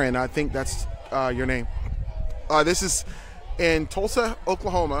Jaren, I think that's your name. This is in Tulsa,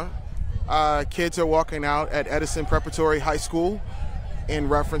 Oklahoma. Kids are walking out at Edison Preparatory High School in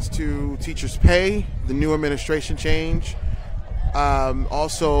reference to teachers' pay, the new administration change.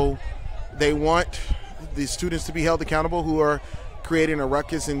 Also, they want the students to be held accountable who are creating a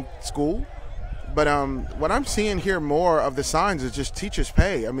ruckus in school. But what I'm seeing here more of the signs is just teachers'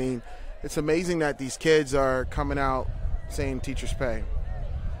 pay. I mean, it's amazing that these kids are coming out saying teachers' pay.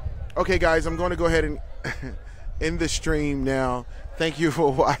 Okay, guys, I'm going to go ahead and end the stream now. Thank you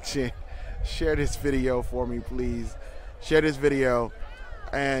for watching. Share this video for me, please. Share this video.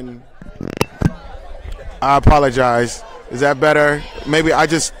 And I apologize. Is that better? Maybe I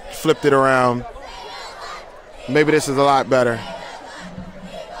just flipped it around. Maybe this is a lot better.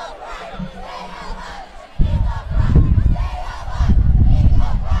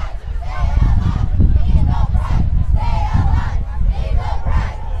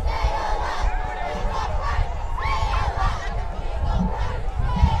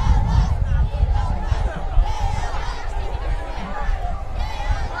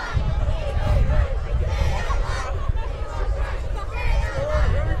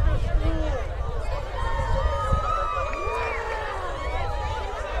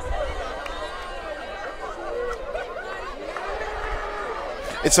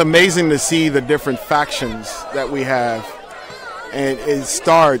 It's amazing to see the different factions that we have, and it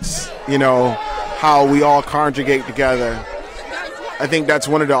starts, you know, how we all conjugate together. I think that's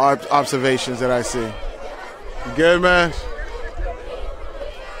one of the observations that I see. You good, man?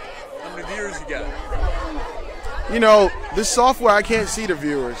 How many viewers you got? You know, this software, I can't see the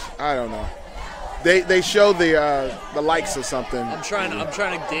viewers. I don't know. They show the likes or something. I'm trying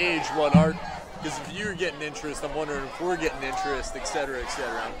to gauge what our. Because if you're getting interest, I'm wondering if we're getting interest, et cetera, et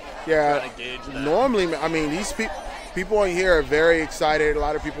cetera. Yeah, trying to gauge that. Normally, I mean, these people in here are very excited. A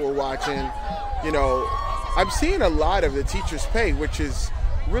lot of people are watching. You know, I'm seeing a lot of the teachers' pay, which is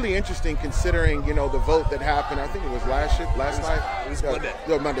really interesting considering, you know, the vote that happened. I think it was last night. It was Monday.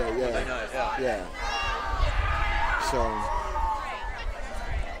 No, Monday, yeah. Monday night, yeah. So,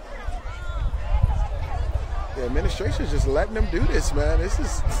 the administration's just letting them do this, man. This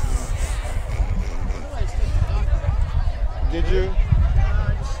is... Did you? I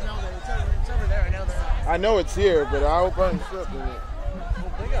just know that it's over there. I know that. I know it's here, but I hope I didn't slip in it.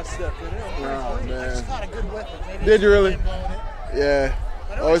 Well, they got stuff in it. Oh, I man. just caught a good whiff. Maybe Did you really? I'm blowing it. Yeah.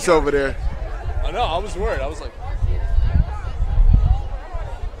 Oh, it's over there. I know. I was worried. I was like,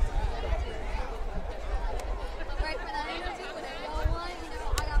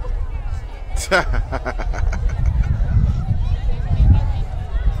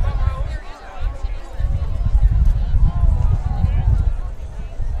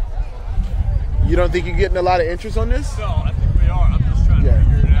 You don't think you're getting a lot of interest on this? no, I think we are. I'm just trying to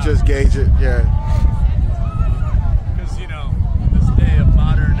figure it out. Just gauge it. Yeah. Because, you know, this day of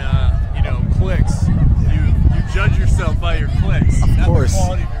modern, you know, clicks, you judge yourself by your clicks. Of course. The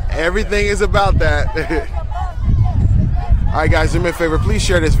quality of your content. Everything is about that. All right, guys, do me a favor. Please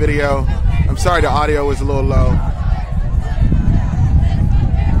share this video. I'm sorry the audio was a little low.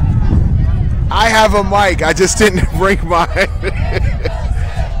 I have a mic. I just didn't bring mine.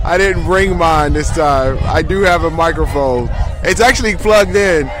 I didn't bring mine this time. I do have a microphone. It's actually plugged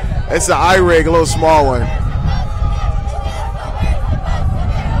in. It's an iRig, a little small one.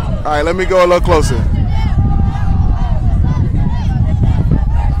 All right, let me go a little closer.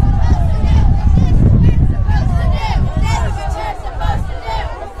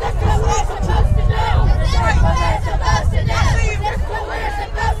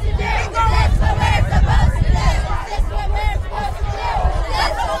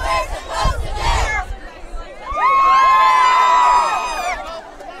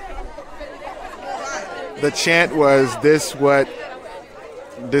 The chant was, this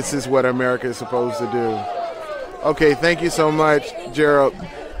is what America is supposed to do. Okay, thank you so much, Gerald.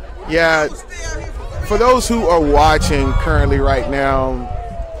 Yeah, for those who are watching currently right now,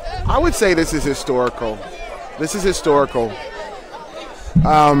 I would say this is historical. This is historical.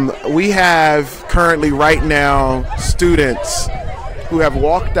 We have currently right now students who have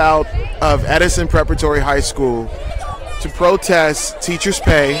walked out of Edison Preparatory High School to protest teachers'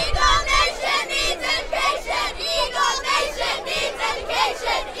 pay.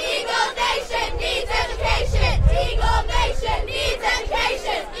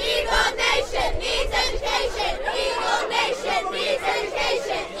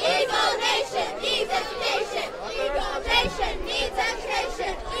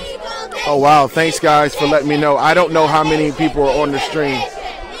 Oh wow, thanks guys for letting me know. I don't know how many people are on the stream.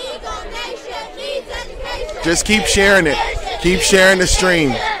 Just keep sharing it. Keep sharing the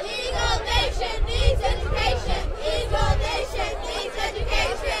stream.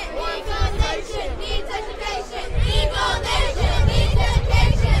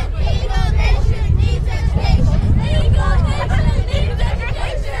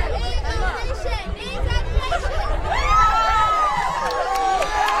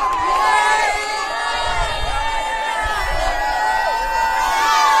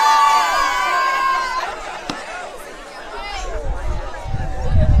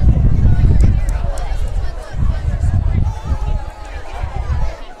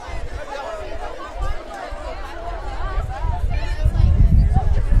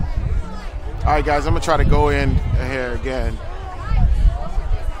 All right, guys, I'm gonna try to go in here again.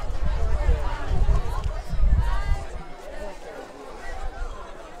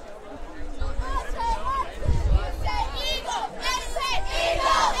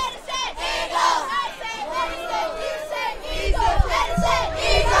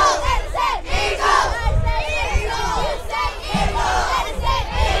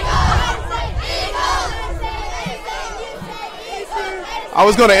 I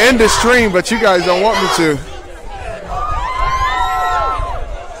was going to end the stream, but you guys don't want me to.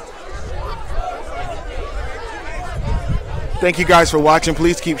 Thank you guys for watching.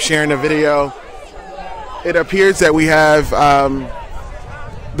 Please keep sharing the video. It appears that we have,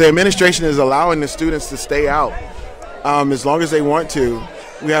 the administration is allowing the students to stay out as long as they want to.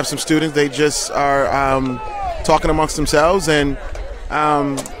 We have some students, they just are talking amongst themselves and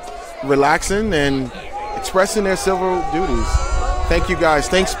relaxing and expressing their civil duties. Thank you guys.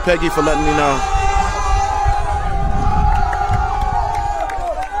 Thanks, Peggy, for letting me know.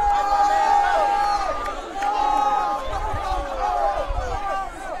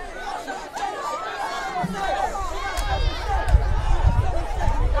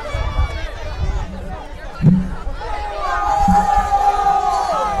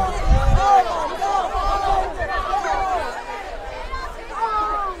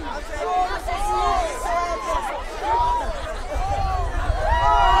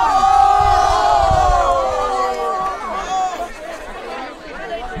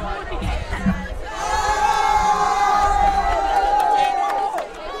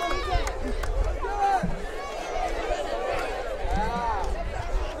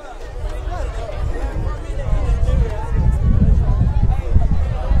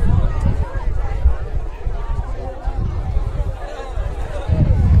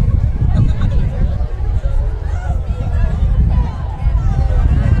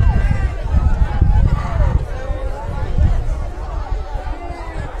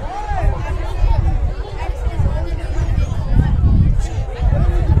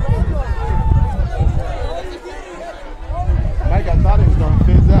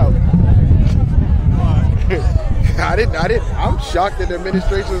 I'm shocked that the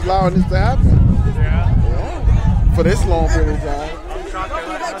administration is allowing this to happen. Yeah. For this long period of time. I'm shocked they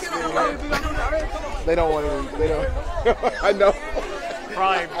let us do it. They don't want to. They don't. I know.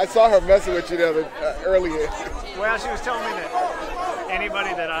 Probably. I saw her messing with you the other, earlier. Well, she was telling me that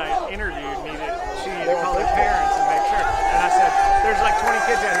anybody that I interviewed she needed to call their parents and make sure. And I said, there's like 20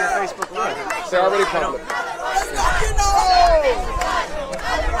 kids out here Facebook Live. They're already called it.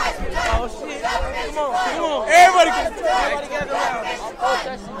 Oh shit. Come on. Everybody gather around.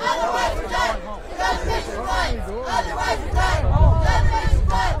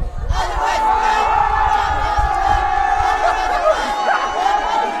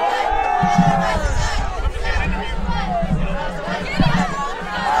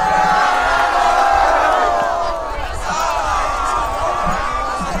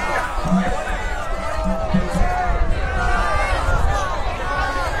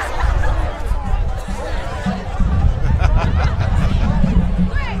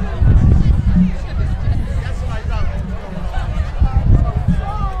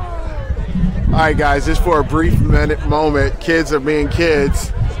 All right, guys, just for a brief moment, kids are being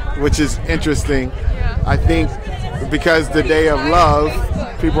kids, which is interesting. I think because the day of love,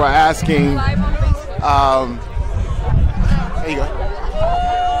 people are asking, there you go.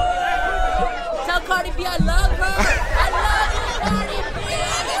 Tell Cardi B I love her. I love you, Cardi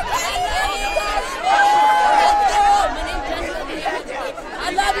B.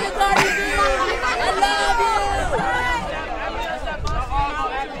 I love you, Cardi B. I love you.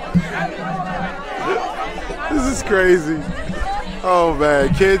 This is crazy. Oh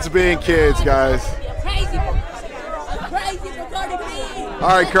man, kids being kids, guys. Crazy for Cardi B. All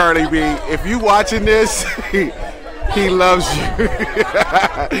right, Cardi B, if you watching this, he loves you.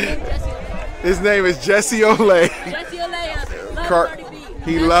 His name is Jesse Olay. Jesse Olay. Loves Cardi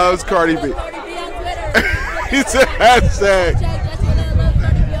B. He loves Cardi B. Cardi B on Twitter. He said hashtag. Jesse Olay loves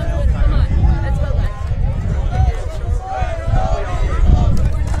Cardi B on Twitter. Come on. Let's go, guys.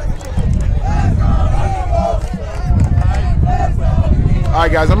 All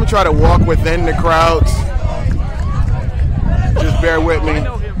right, guys, I'm going to try to walk within the crowds. Just bear with me.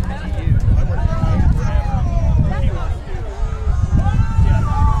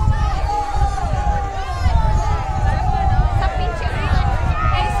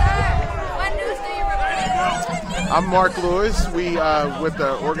 I'm Marq Lewis. We with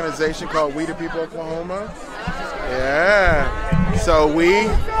the organization called We the People Oklahoma. Yeah. So we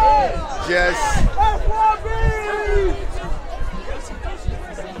just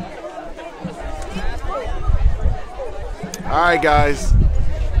all right, guys.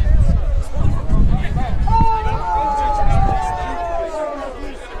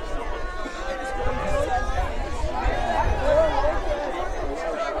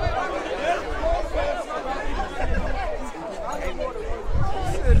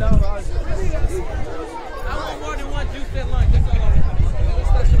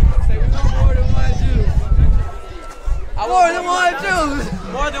 More than one juice.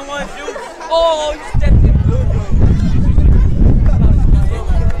 More than one juice. Oh, you stepped in.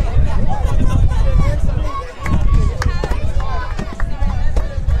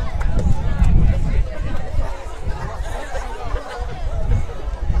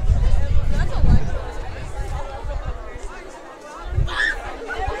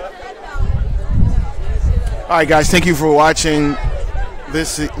 All right, guys, thank you for watching.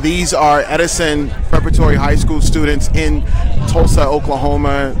 These are Edison Preparatory High School students in Tulsa,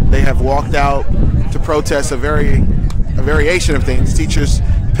 Oklahoma. They have walked out to protest a variation of things: teachers'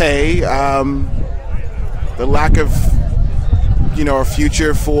 pay, the lack of, a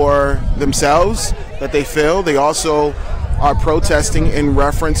future for themselves that they feel. They also are protesting in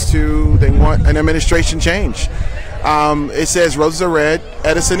reference to they want an administration change. It says roses are red,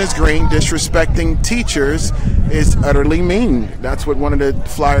 Edison is green, disrespecting teachers is utterly mean. That's what one of the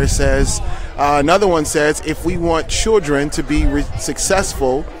flyers says. Another one says, if we want children to be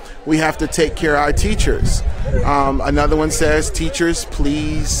successful, we have to take care of our teachers. Another one says, teachers,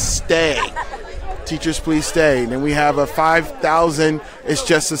 please stay. Teachers, please stay. Then we have a 5,000, it's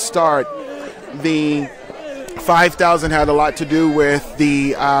just a start. The 5,000 had a lot to do with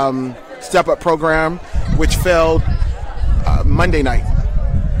the Step Up program, which failed Monday night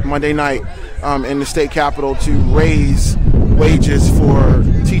in the state capitol to raise wages for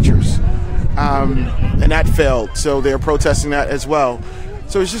teachers, and that failed. So they're protesting that as well.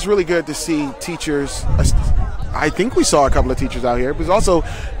 So it's just really good to see teachers. I think we saw a couple of teachers out here. It was also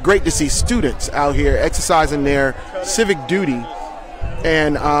great to see students out here exercising their civic duty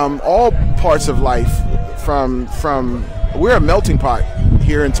and all parts of life. From we're a melting pot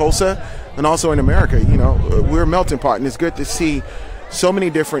here in Tulsa and also in America. We're a melting pot, and it's good to see so many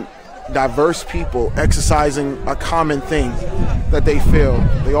different diverse people exercising a common thing that they feel.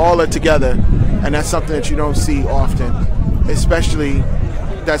 They all are together, and that's something that you don't see often, especially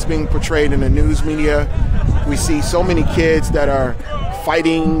that's being portrayed in the news media. We see so many kids that are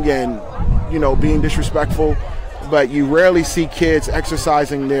fighting and being disrespectful, but you rarely see kids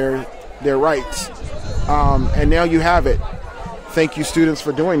exercising their rights. And now you have it. Thank you, students,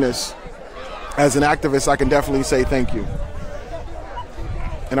 for doing this. As an activist, I can definitely say thank you.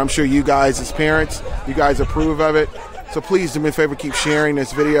 And I'm sure you guys as parents, you guys approve of it. So please do me a favor, keep sharing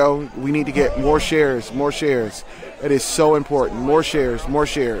this video. We need to get more shares, more shares. It is so important. More shares, more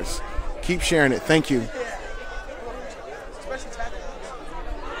shares. Keep sharing it. Thank you.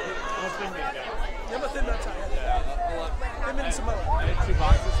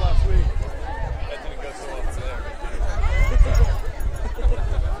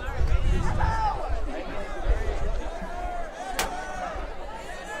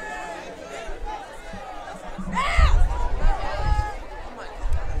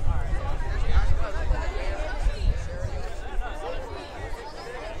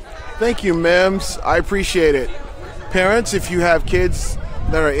 Thank you, Mims. I appreciate it. Parents, if you have kids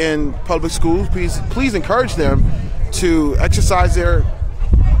that are in public schools, please encourage them to exercise their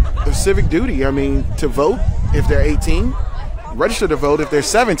civic duty. I mean, to vote if they're 18, register to vote if they're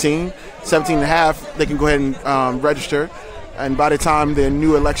 17 and a half, they can go ahead and register. And by the time the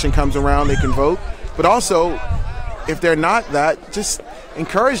new election comes around, they can vote. But also, if they're not that, just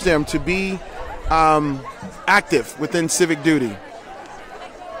encourage them to be active within civic duty.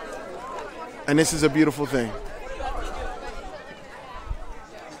 And this is a beautiful thing.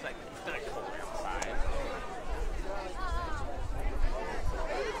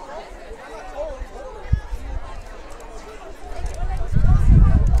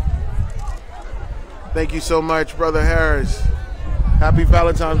 Thank you so much, Brother Harris. Happy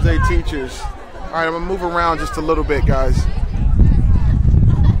Valentine's Day, teachers. All right, I'm gonna move around just a little bit, guys.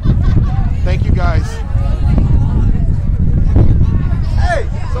 Thank you, guys. Hey,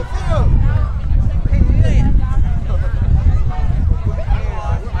 Sophia.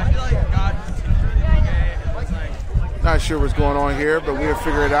 Not sure what's going on here, but we'll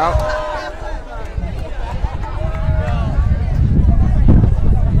figure it out.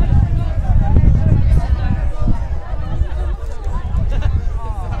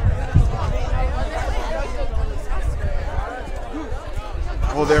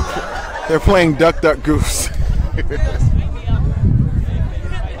 Well, they're playing Duck Duck Goose.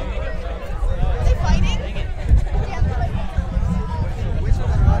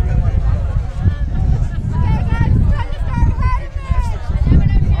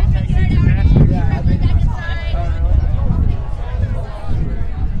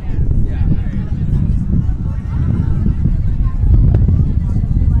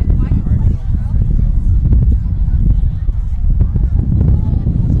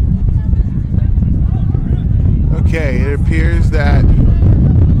 Okay, it appears that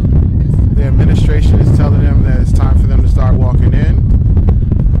the administration is telling them that it's time for them to start walking in.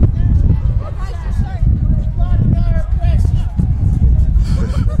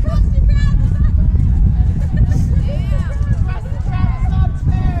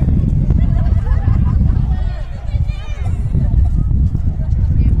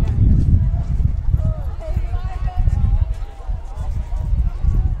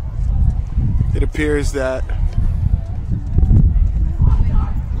 It appears that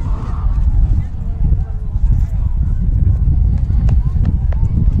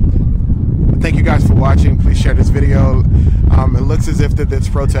thank you guys for watching. Please share this video. It looks as if this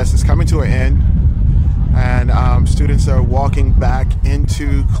protest is coming to an end, and students are walking back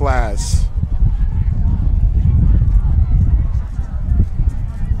into class.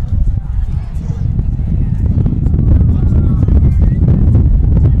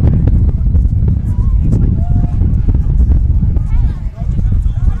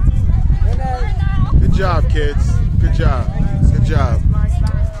 Good job, kids. Good job. Good job.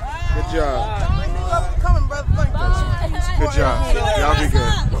 Good job. Good job. Y'all be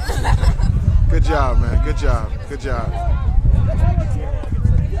good. Good job, man. Good job. Good job.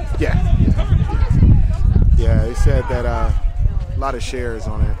 Yeah. Yeah, they said that a lot of shares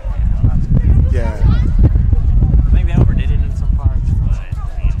on it. Yeah. I think they overdid it in some parts, but I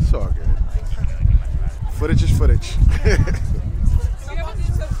mean, It's all good. Footage is footage.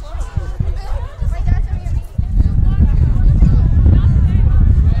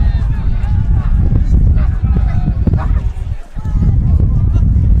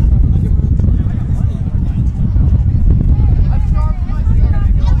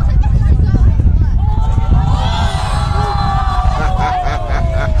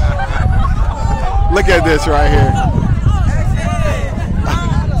 Look at this right here.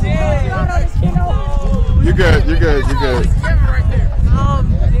 You're good, you're good, you're good.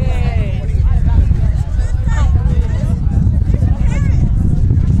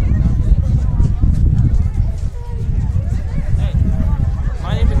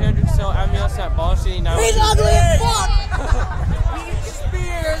 my name is Andrew, so I'm us at Ball City now. He's ugly as fuck!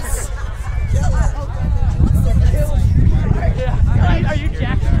 Are you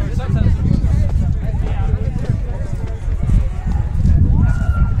Jack?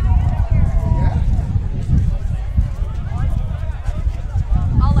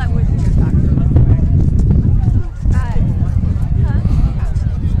 I'll let Woody talk to him.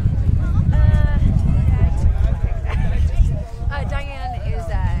 Diane is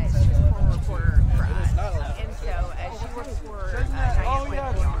she's a former reporter for us, and so she works for Diane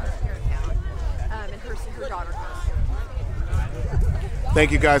YaBoy here in town, and her daughter.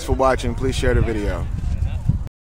 Thank you guys for watching. Please share the video.